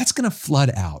 that's going to flood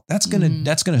out. That's going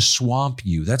to swamp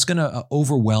you. That's going to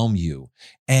overwhelm you.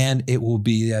 And it will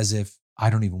be as if I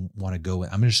don't even want to go.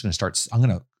 I'm just going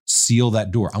to seal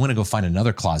that door. I'm going to go find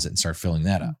another closet and start filling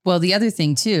that up. Well, the other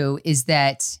thing too is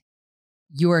that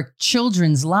your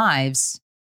children's lives,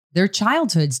 their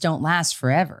childhoods don't last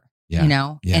forever, Yeah. you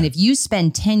know? Yeah. And if you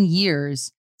spend 10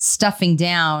 years stuffing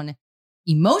down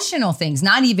emotional things,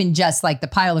 not even just like the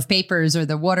pile of papers or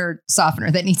the water softener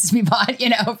that needs to be bought,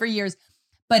 for years.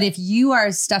 But if you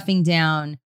are stuffing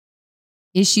down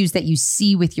issues that you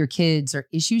see with your kids or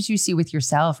issues you see with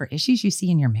yourself or issues you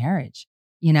see in your marriage,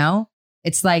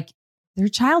 it's like their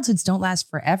childhoods don't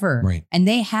last forever. Right. And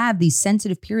they have these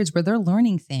sensitive periods where they're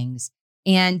learning things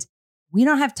and we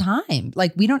don't have time.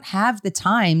 Like we don't have the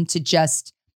time to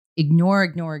just ignore,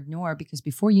 because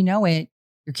before you know it,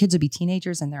 your kids will be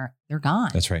teenagers and they're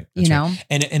gone. That's right. That's right.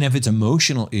 And if it's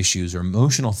emotional issues or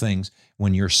emotional things,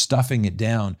 when you're stuffing it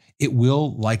down, it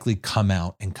will likely come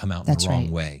out in the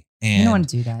wrong way. And you don't want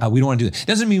to do that. We don't want to do that.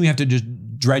 Doesn't mean we have to just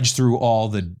dredge through all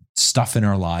the stuff in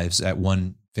our lives at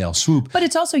one fell swoop. But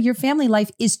it's also your family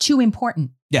life is too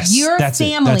important. Yes. Your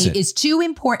family it. is too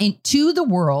important to the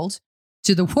world.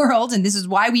 And this is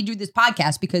why we do this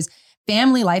podcast, because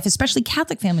family life, especially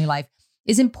Catholic family life,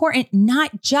 is important,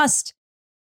 not just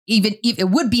even if it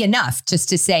would be enough just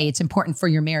to say it's important for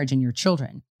your marriage and your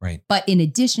children. Right. But in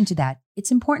addition to that,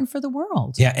 it's important for the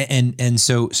world. Yeah. And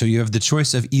so you have the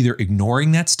choice of either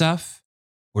ignoring that stuff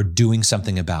or doing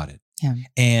something about it.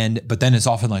 Yeah. But then it's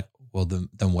often like, well,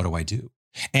 then what do I do?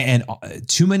 And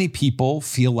too many people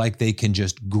feel like they can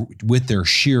just, with their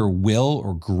sheer will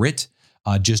or grit,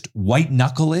 just white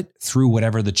knuckle it through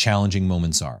whatever the challenging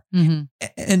moments are. Mm-hmm.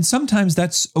 And sometimes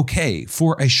that's okay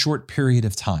for a short period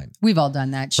of time. We've all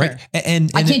done that. Sure. Right.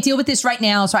 And I can't deal with this right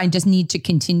now. So I just need to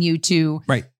continue to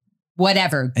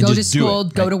whatever, and go to school,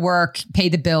 go right. to work, pay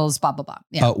the bills, blah, blah, blah.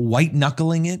 Yeah. White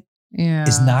knuckling it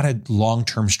is not a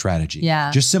long-term strategy. Yeah.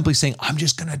 Just simply saying, I'm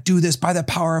just going to do this by the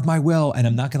power of my will. And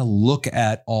I'm not going to look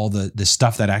at all the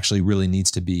stuff that actually really needs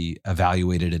to be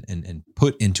evaluated and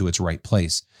put into its right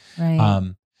place.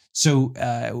 Right. So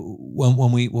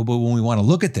when we want to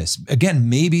look at this, again,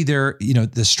 maybe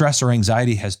the stress or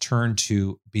anxiety has turned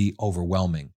to be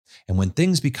overwhelming. And when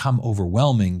things become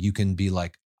overwhelming, you can be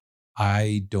like,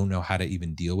 I don't know how to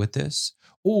even deal with this.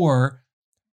 Or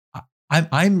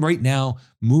I'm right now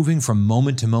moving from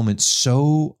moment to moment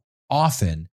so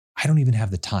often, I don't even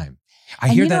have the time. I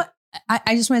hear that.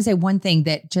 I just want to say one thing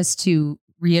that just to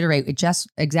reiterate, just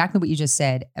exactly what you just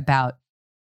said about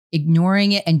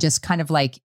ignoring it and just kind of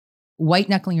like white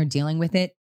knuckling or dealing with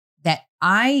it,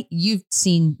 you've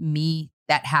seen me,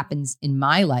 that happens in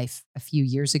my life a few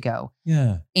years ago.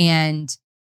 Yeah. And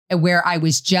where I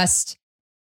was just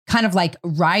kind of like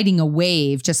riding a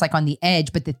wave, just like on the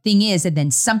edge. But the thing is that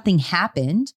then something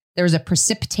happened. There was a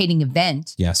precipitating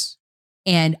event. Yes.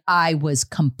 And I was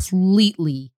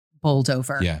completely bowled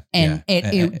over. Yeah. And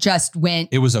it just went.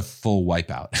 It was a full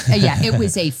wipeout. It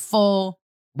was a full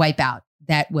wipeout.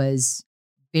 That was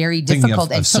very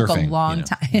difficult. It took a long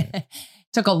time.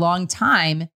 Took a long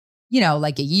time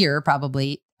like a year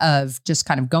probably of just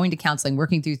kind of going to counseling,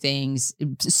 working through things,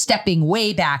 stepping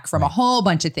way back from a whole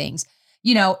bunch of things,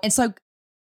 it's like,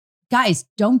 guys,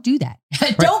 don't do that.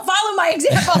 Don't follow my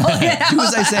example. Do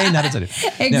as I say, not as I do.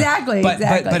 Exactly. But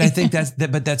I think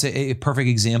that's a perfect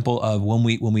example of when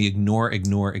we ignore,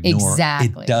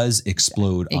 exactly. it does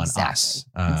explode on us.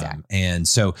 Exactly. And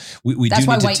so we that's do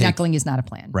why need to white knuckling is not a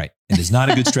plan. Right. It is not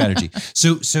a good strategy.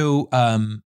 So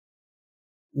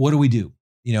what do we do?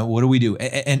 What do we do?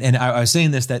 And I was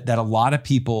saying this, that a lot of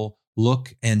people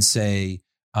look and say,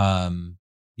 I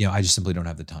just simply don't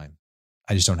have the time.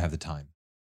 I just don't have the time.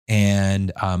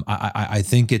 And I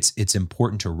think it's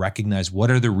important to recognize what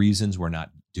are the reasons we're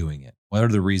not doing it. What are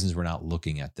the reasons we're not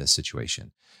looking at this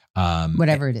situation?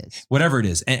 Whatever it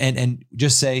is. And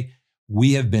just say,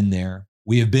 we have been there.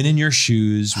 We have been in your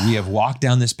shoes. We have walked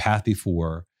down this path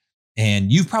before.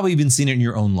 And you've probably even seen it in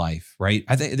your own life, right?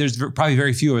 I think there's probably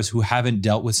very few of us who haven't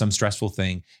dealt with some stressful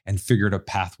thing and figured a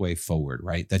pathway forward,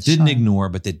 right? That didn't ignore,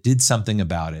 but that did something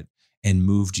about it and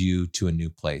moved you to a new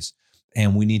place.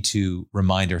 And we need to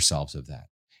remind ourselves of that.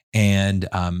 And,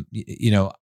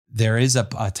 there is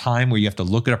a time where you have to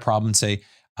look at a problem and say,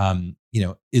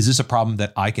 is this a problem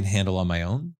that I can handle on my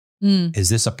own? Is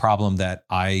this a problem that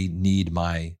I need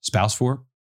my spouse for?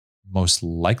 Most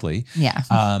likely. Yeah.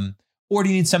 Or do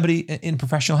you need somebody in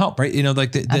professional help, right?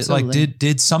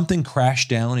 Did something crash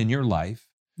down in your life?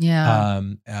 Yeah.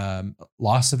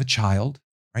 Loss of a child,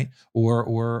 right?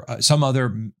 Or some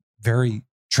other very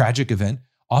tragic event.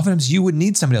 Oftentimes you would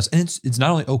need somebody else. And it's not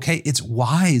only okay, it's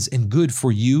wise and good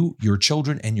for you, your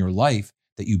children, and your life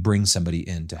that you bring somebody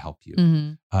in to help you.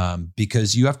 Mm-hmm.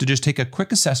 Because you have to just take a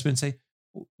quick assessment and say,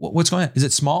 what's going on? Is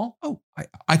it small? Oh,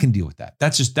 I can deal with that.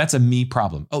 That's a me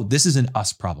problem. Oh, this is an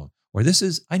us problem. Or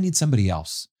I need somebody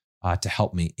else to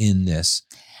help me in this.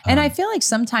 And I feel like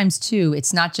sometimes too,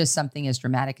 it's not just something as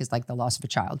dramatic as like the loss of a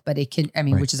child, but it can,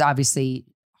 which is obviously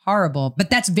horrible, but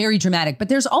that's very dramatic. But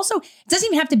there's also, it doesn't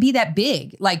even have to be that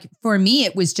big. Like for me,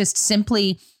 it was just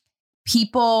simply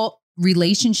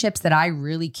relationships that I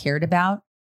really cared about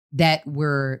that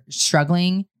were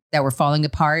struggling, that were falling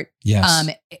apart. Yes.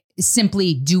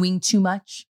 Simply doing too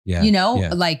much. Yeah.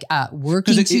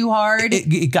 Working too hard.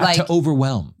 It got to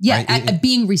overwhelm. Yeah. Right?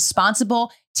 Being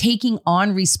responsible, taking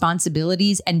on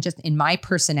responsibilities. And just in my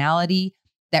personality,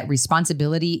 that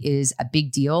responsibility is a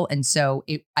big deal. And so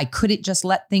I couldn't just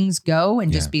let things go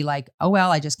and just be like, oh, well,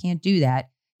 I just can't do that.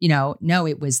 No,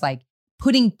 it was like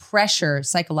putting pressure,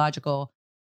 psychological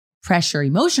pressure,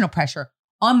 emotional pressure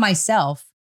on myself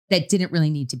that didn't really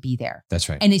need to be there. That's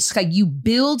right. And it's like you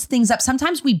build things up.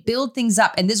 Sometimes we build things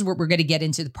up, and this is where we're going to get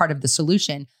into the part of the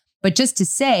solution. But just to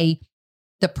say,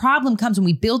 the problem comes when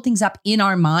we build things up in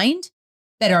our mind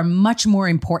that are much more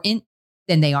important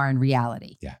than they are in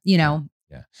reality. Yeah.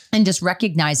 Yeah. And just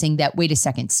recognizing that, wait a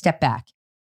second, step back.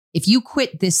 If you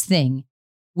quit this thing,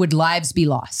 would lives be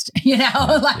lost?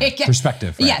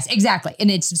 Perspective. Right? Yes, exactly. And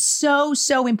it's so,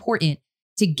 so important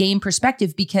to gain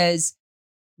perspective, because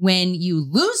when you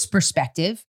lose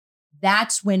perspective,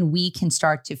 that's when we can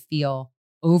start to feel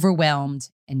overwhelmed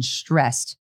and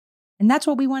stressed. And that's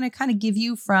what we want to kind of give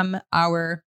you from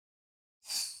our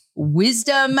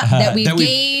wisdom that we've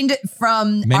gained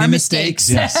from many our mistakes.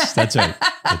 Yes, that's right.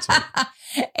 That's right.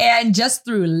 And just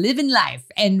through living life,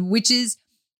 and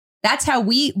that's how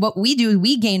what we do.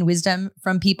 We gain wisdom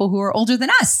from people who are older than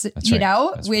us,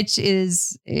 which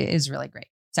is really great.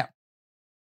 So.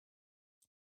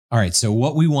 All right. So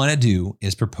what we want to do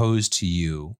is propose to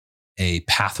you a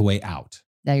pathway out.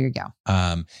 There you go.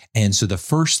 And so the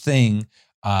first thing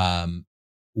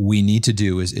we need to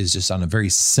do is just on a very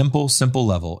simple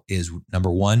level is, number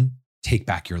one, take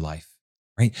back your life.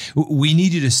 Right? We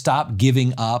need you to stop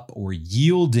giving up or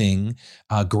yielding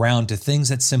ground to things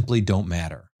that simply don't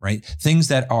matter, right? Things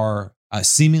that are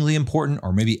seemingly important,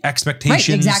 or maybe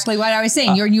expectations. Right, exactly what I was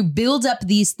saying. You build up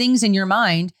these things in your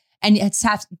mind, and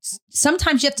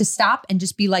sometimes you have to stop and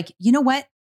just be like, you know what?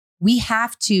 We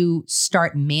have to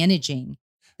start managing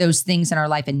those things in our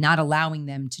life and not allowing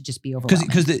them to just be overwhelming.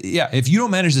 Because if you don't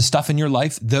manage the stuff in your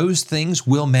life, those things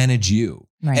will manage you.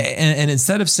 Right. And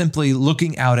instead of simply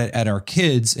looking out at our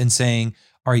kids and saying,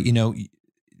 all right,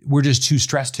 we're just too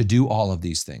stressed to do all of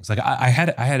these things. Like I had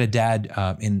a dad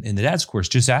in the dad's course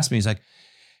just asked me, he's like,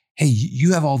 hey,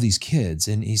 you have all these kids.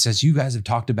 And he says, you guys have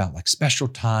talked about like special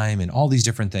time and all these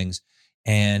different things.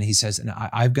 And he says,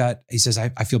 I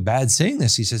feel bad saying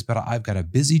this. He says, but I've got a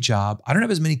busy job. I don't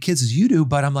have as many kids as you do,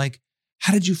 but I'm like,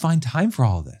 how did you find time for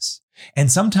all of this?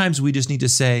 And sometimes we just need to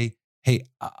say, hey,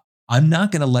 I'm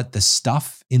not going to let the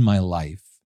stuff in my life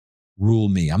rule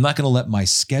me. I'm not going to let my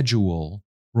schedule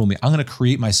rule me. I'm going to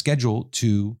create my schedule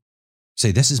to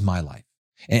Say, this is my life.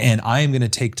 And I am going to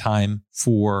take time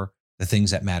for the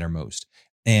things that matter most.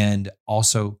 And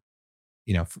also,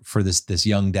 for this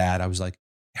young dad, I was like,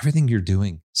 everything you're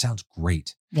doing sounds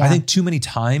great. Yeah. I think too many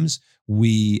times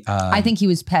I think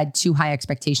he had too high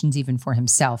expectations even for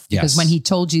himself, because when he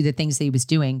told you the things that he was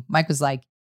doing, Mike was like,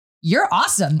 you're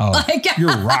awesome. Oh,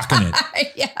 you're rocking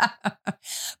it. Yeah.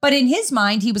 But in his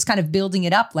mind, he was kind of building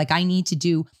it up. Like, I need to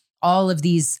do all of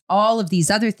these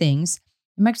other things.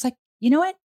 And Mike's like, you know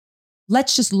what?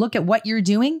 Let's just look at what you're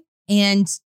doing and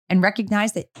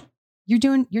recognize that you're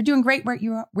doing great where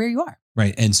you are.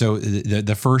 Right. And so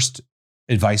the first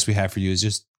advice we have for you is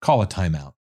just call a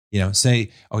timeout.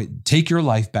 Say, take your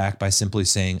life back by simply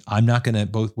saying, I'm not going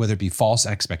to, whether it be false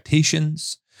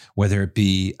expectations, whether it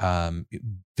be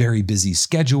very busy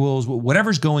schedules,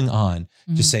 whatever's going on,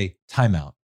 just say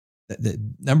timeout.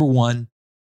 Number one,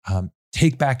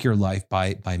 take back your life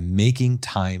by making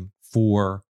time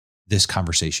for this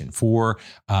conversation, for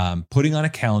putting on a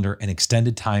calendar an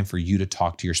extended time for you to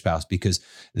talk to your spouse, because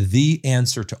the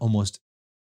answer to almost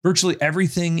virtually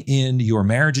everything in your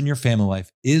marriage and your family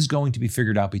life is going to be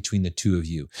figured out between the two of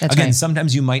you. That's Again, right.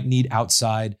 Sometimes you might need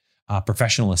outside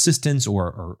professional assistance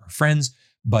or friends,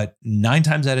 but 9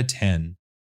 times out of 10,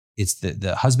 it's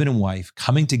the husband and wife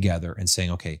coming together and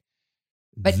saying, okay,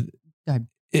 But go ahead.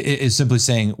 it is simply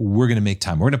saying, we're going to make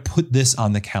time. We're going to put this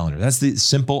on the calendar. That's the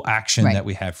simple action Right. that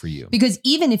we have for you. Because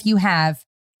even if you have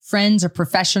friends or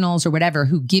professionals or whatever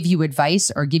who give you advice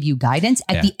or give you guidance,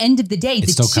 at the end of the day, the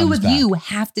still two comes of you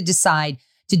have to decide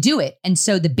to do it. And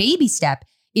so the baby step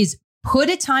is put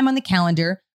a time on the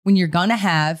calendar when you're going to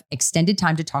have extended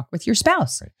time to talk with your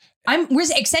spouse. Right. We're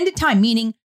extended time,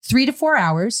 meaning 3 to 4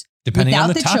 hours Depending without on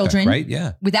the the topic, children, right?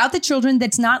 Yeah. without the children,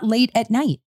 that's not late at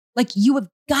night. Like, you have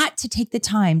got to take the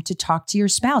time to talk to your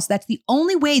spouse. That's the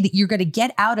only way that you're going to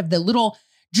get out of the little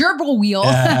gerbil wheel,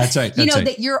 That's right. That's right.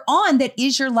 that you're on, that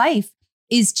is your life,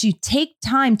 is to take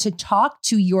time to talk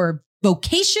to your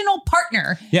vocational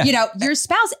partner, Yeah. Your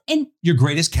spouse. And Your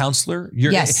greatest counselor.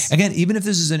 Yes. Again, even if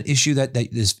this is an issue that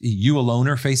this you alone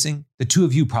are facing, the two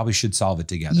of you probably should solve it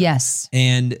together. yes,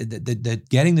 And that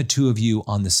getting the two of you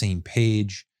on the same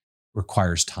page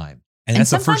requires time. And and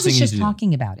that's the sometimes first thing it's you just need to do.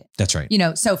 talking about it. That's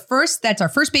right. So first, that's our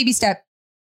first baby step.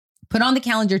 Put on the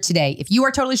calendar today. If you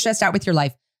are totally stressed out with your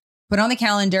life, put on the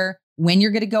calendar when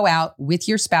you're going to go out with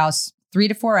your spouse, 3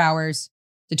 to 4 hours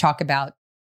to talk about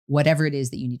whatever it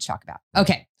is that you need to talk about.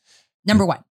 Okay. Number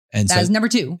one. And That is number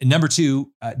two. number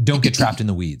two, don't get trapped in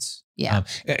the weeds. Yeah.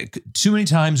 Too many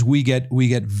times we get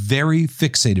very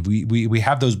fixated. We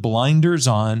have those blinders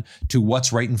on to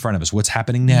what's right in front of us, what's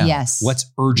happening now, Yes.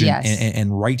 what's urgent Yes.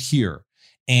 and right here.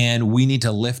 And we need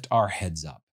to lift our heads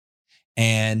up.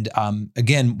 And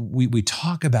again, we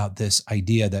talk about this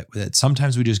idea that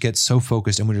sometimes we just get so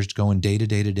focused and we're just going day to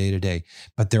day to day to day.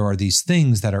 But there are these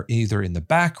things that are either in the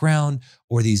background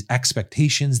or these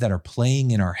expectations that are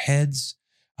playing in our heads.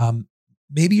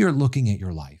 Maybe you're looking at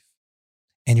your life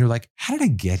and you're like, how did I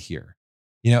get here?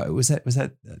 Was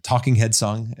that Talking Head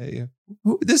song?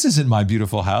 This isn't my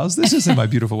beautiful house. This isn't my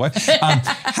beautiful wife.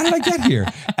 How did I get here?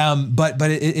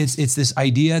 But it's this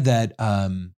idea that,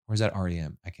 where's that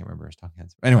REM? I can't remember. It's Talking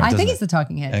Heads. Anyway, I think it's the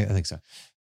Talking Head. I think so.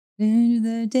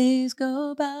 The days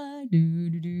go by. All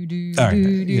right.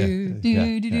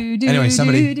 Yeah. Anyway,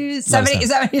 somebody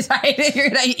sorry, you're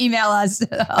gonna email us.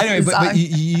 Anyway, but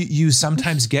you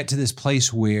sometimes get to this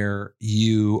place where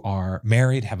you are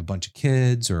married, have a bunch of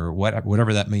kids, or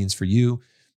whatever that means for you,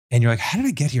 and you're like, how did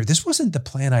I get here? This wasn't the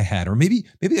plan I had, or maybe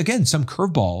again some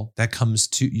curveball that comes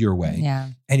to your way, Yeah.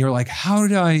 and you're like, how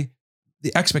did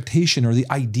the expectation or the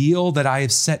ideal that I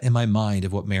have set in my mind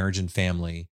of what marriage and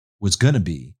family was going to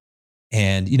be.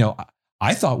 And,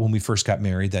 I thought when we first got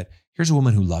married that here's a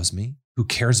woman who loves me, who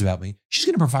cares about me. She's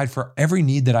going to provide for every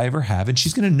need that I ever have. And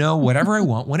she's going to know whatever I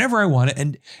want, whenever I want it.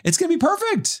 And it's going to be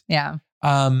perfect. Yeah.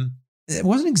 It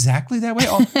wasn't exactly that way.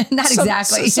 Not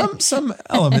exactly. Some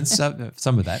elements,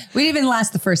 some of that. We didn't even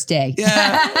last the first day.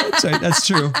 Yeah, that's right. That's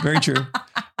true. Very true.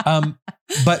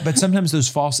 But sometimes those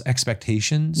false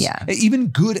expectations, even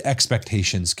good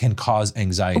expectations, can cause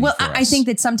anxiety. Well, for us. I think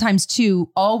that sometimes too,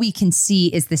 all we can see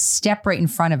is the step right in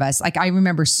front of us. Like, I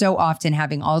remember so often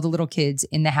having all the little kids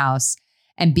in the house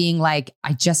and being like,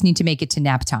 I just need to make it to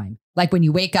nap time. Like when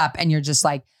you wake up and you're just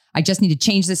like, I just need to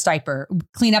change this diaper,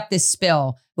 clean up this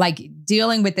spill, like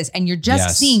dealing with this. And you're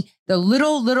just seeing the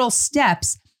little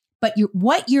steps. But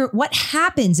what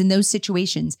happens in those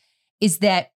situations is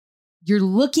that you're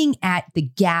looking at the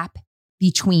gap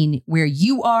between where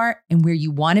you are and where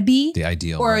you want to be. The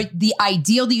ideal. Or right? the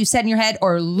ideal that you set in your head,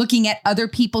 or looking at other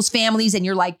people's families and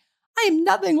you're like, I am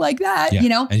nothing like that, Yeah. you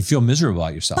know? And you feel miserable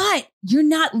about yourself. But you're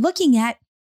not looking at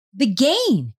the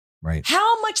gain. Right.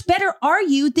 How much better are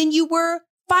you than you were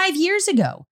 5 years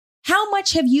ago? How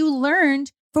much have you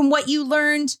learned from what you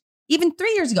learned even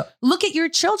 3 years ago? Look at your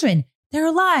children. They're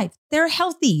alive. They're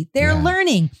healthy. They're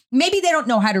learning. Maybe they don't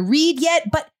know how to read yet,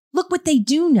 but look what they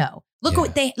do know. Look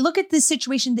at the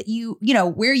situation that you know,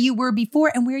 where you were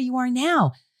before and where you are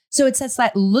now. So it's just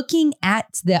like looking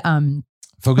at the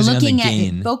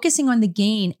focusing on the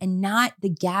gain and not the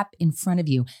gap in front of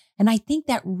you. And I think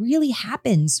that really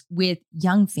happens with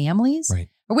young families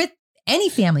or with any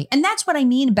family. And that's what I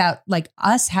mean about like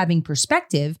us having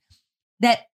perspective,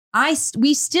 that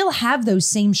we still have those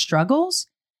same struggles,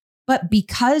 but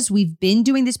because we've been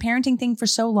doing this parenting thing for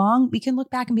so long, we can look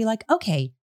back and be like,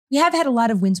 okay, we have had a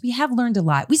lot of wins. We have learned a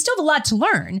lot. We still have a lot to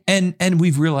learn. And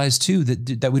we've realized too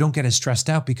that we don't get as stressed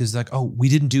out because like, oh, we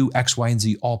didn't do X, Y, and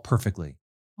Z all perfectly.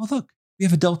 Well, look, we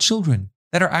have adult children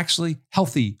that are actually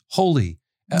healthy, holy,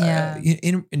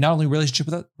 in not only relationship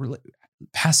with us,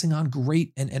 passing on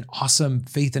great and awesome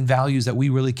faith and values that we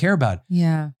really care about.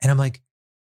 Yeah. And I'm like,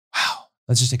 wow,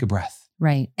 let's just take a breath.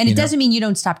 Right. And it doesn't mean you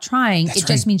don't stop trying. That's it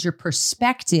just means your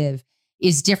perspective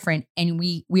is different and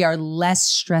we are less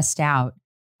stressed out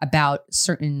about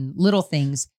certain little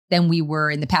things than we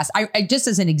were in the past. I just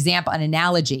as an example, an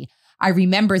analogy, I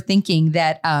remember thinking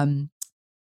that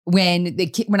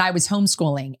when I was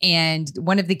homeschooling and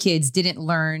one of the kids didn't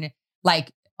learn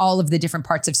like all of the different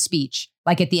parts of speech,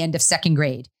 like at the end of second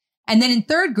grade. And then in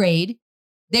third grade,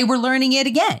 they were learning it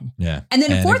again. Yeah. And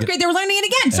then in fourth grade, they were learning it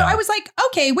again. So I was like,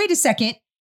 okay, wait a second.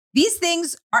 These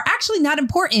things are actually not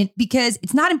important because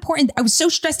it's not important. I was so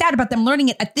stressed out about them learning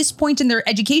it at this point in their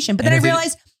education. But then I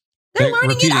realized they're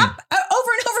learning it up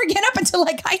over and over again up until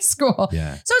like high school.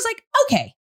 Yeah. So I was like,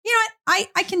 okay, you know what?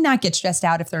 I cannot get stressed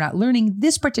out if they're not learning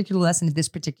this particular lesson at this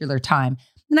particular time.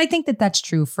 And I think that that's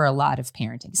true for a lot of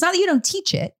parenting. It's not that you don't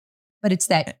teach it, but it's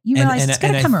that you realize it's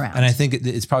going to come around. And I think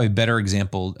it's probably a better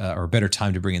example or a better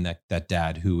time to bring in that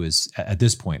dad who is at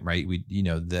this point, right?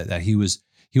 That he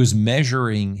was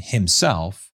measuring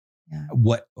himself,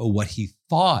 what he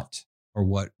thought or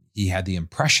what he had the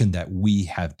impression that we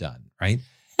have done, right?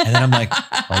 And then I'm like,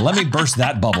 well, let me burst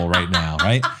that bubble right now,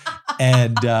 right?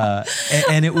 And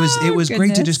it was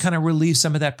great to just kind of relieve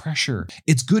some of that pressure.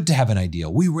 It's good to have an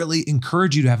ideal. We really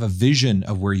encourage you to have a vision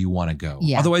of where you want to go.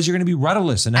 Yeah. Otherwise, you're going to be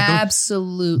rudderless and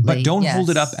absolutely. But don't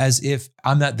hold it up as if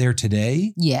I'm not there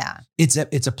today. Yeah, it's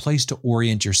a place to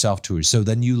orient yourself to. So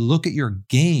then you look at your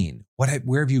gain.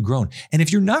 Where have you grown? And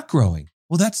if you're not growing,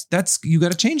 well, that's you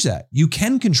got to change that. You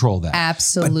can control that.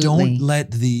 Absolutely. But don't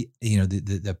let the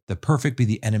perfect be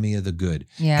the enemy of the good.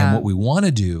 Yeah. And what we want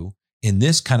to do in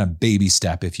this kind of baby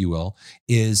step, if you will,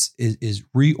 is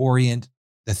reorient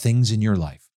the things in your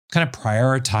life, kind of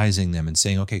prioritizing them and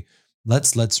saying, okay,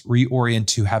 let's reorient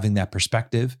to having that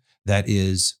perspective that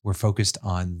is, we're focused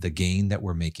on the gain that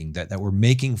we're making, that we're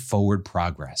making forward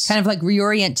progress. Kind of like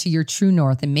reorient to your true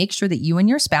north and make sure that you and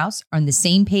your spouse are on the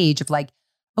same page of like,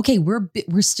 okay, we're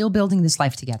still building this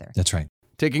life together. That's right.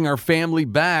 Taking our family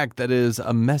back, that is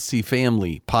a Messy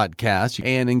Family podcast.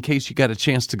 And in case you got a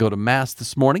chance to go to Mass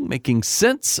this morning, making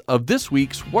sense of this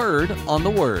week's Word on the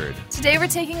Word. Today we're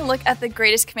taking a look at the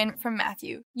greatest commandment from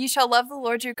Matthew. You shall love the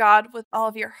Lord your God with all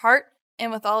of your heart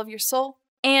and with all of your soul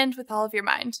and with all of your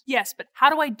mind. Yes, but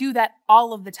how do I do that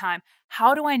all of the time?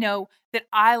 How do I know that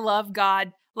I love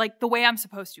God like the way I'm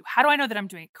supposed to? How do I know that I'm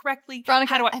doing it correctly?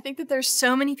 Veronica, I think that there's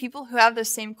so many people who have those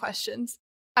same questions.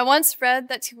 I once read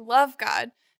that to love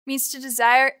God means to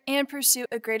desire and pursue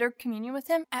a greater communion with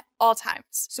Him at all times.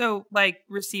 So like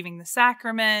receiving the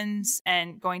sacraments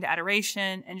and going to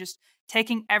adoration and just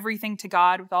taking everything to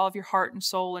God with all of your heart and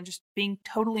soul and just being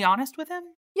totally honest with Him?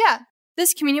 Yeah.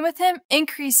 This communion with Him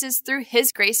increases through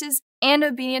His graces and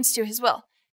obedience to His will,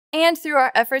 and through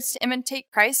our efforts to imitate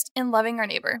Christ in loving our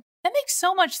neighbor. That makes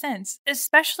so much sense,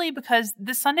 especially because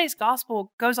this Sunday's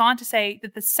gospel goes on to say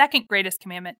that the second greatest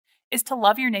commandment is to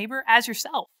love your neighbor as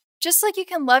yourself. Just like you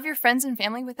can love your friends and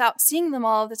family without seeing them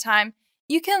all of the time,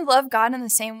 you can love God in the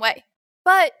same way.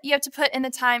 But you have to put in the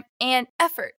time and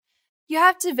effort. You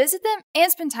have to visit them and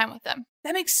spend time with them.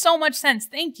 That makes so much sense.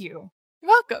 Thank you. You're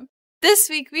welcome. This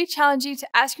week, we challenge you to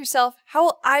ask yourself, how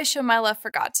will I show my love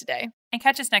for God today? And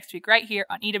catch us next week right here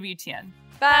on EWTN.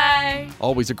 Bye.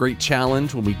 Always a great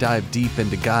challenge when we dive deep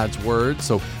into God's Word.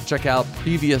 So check out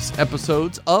previous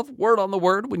episodes of Word on the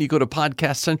Word when you go to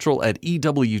Podcast Central at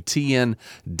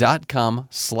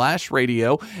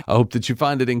EWTN.com/radio. I hope that you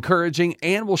find it encouraging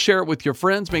and will share it with your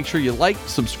friends. Make sure you like,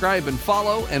 subscribe, and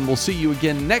follow, and we'll see you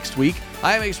again next week.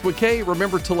 I'm Ace McKay.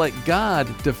 Remember to let God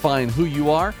define who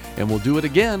you are, and we'll do it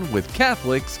again with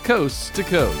Catholics Coast to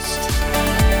Coast.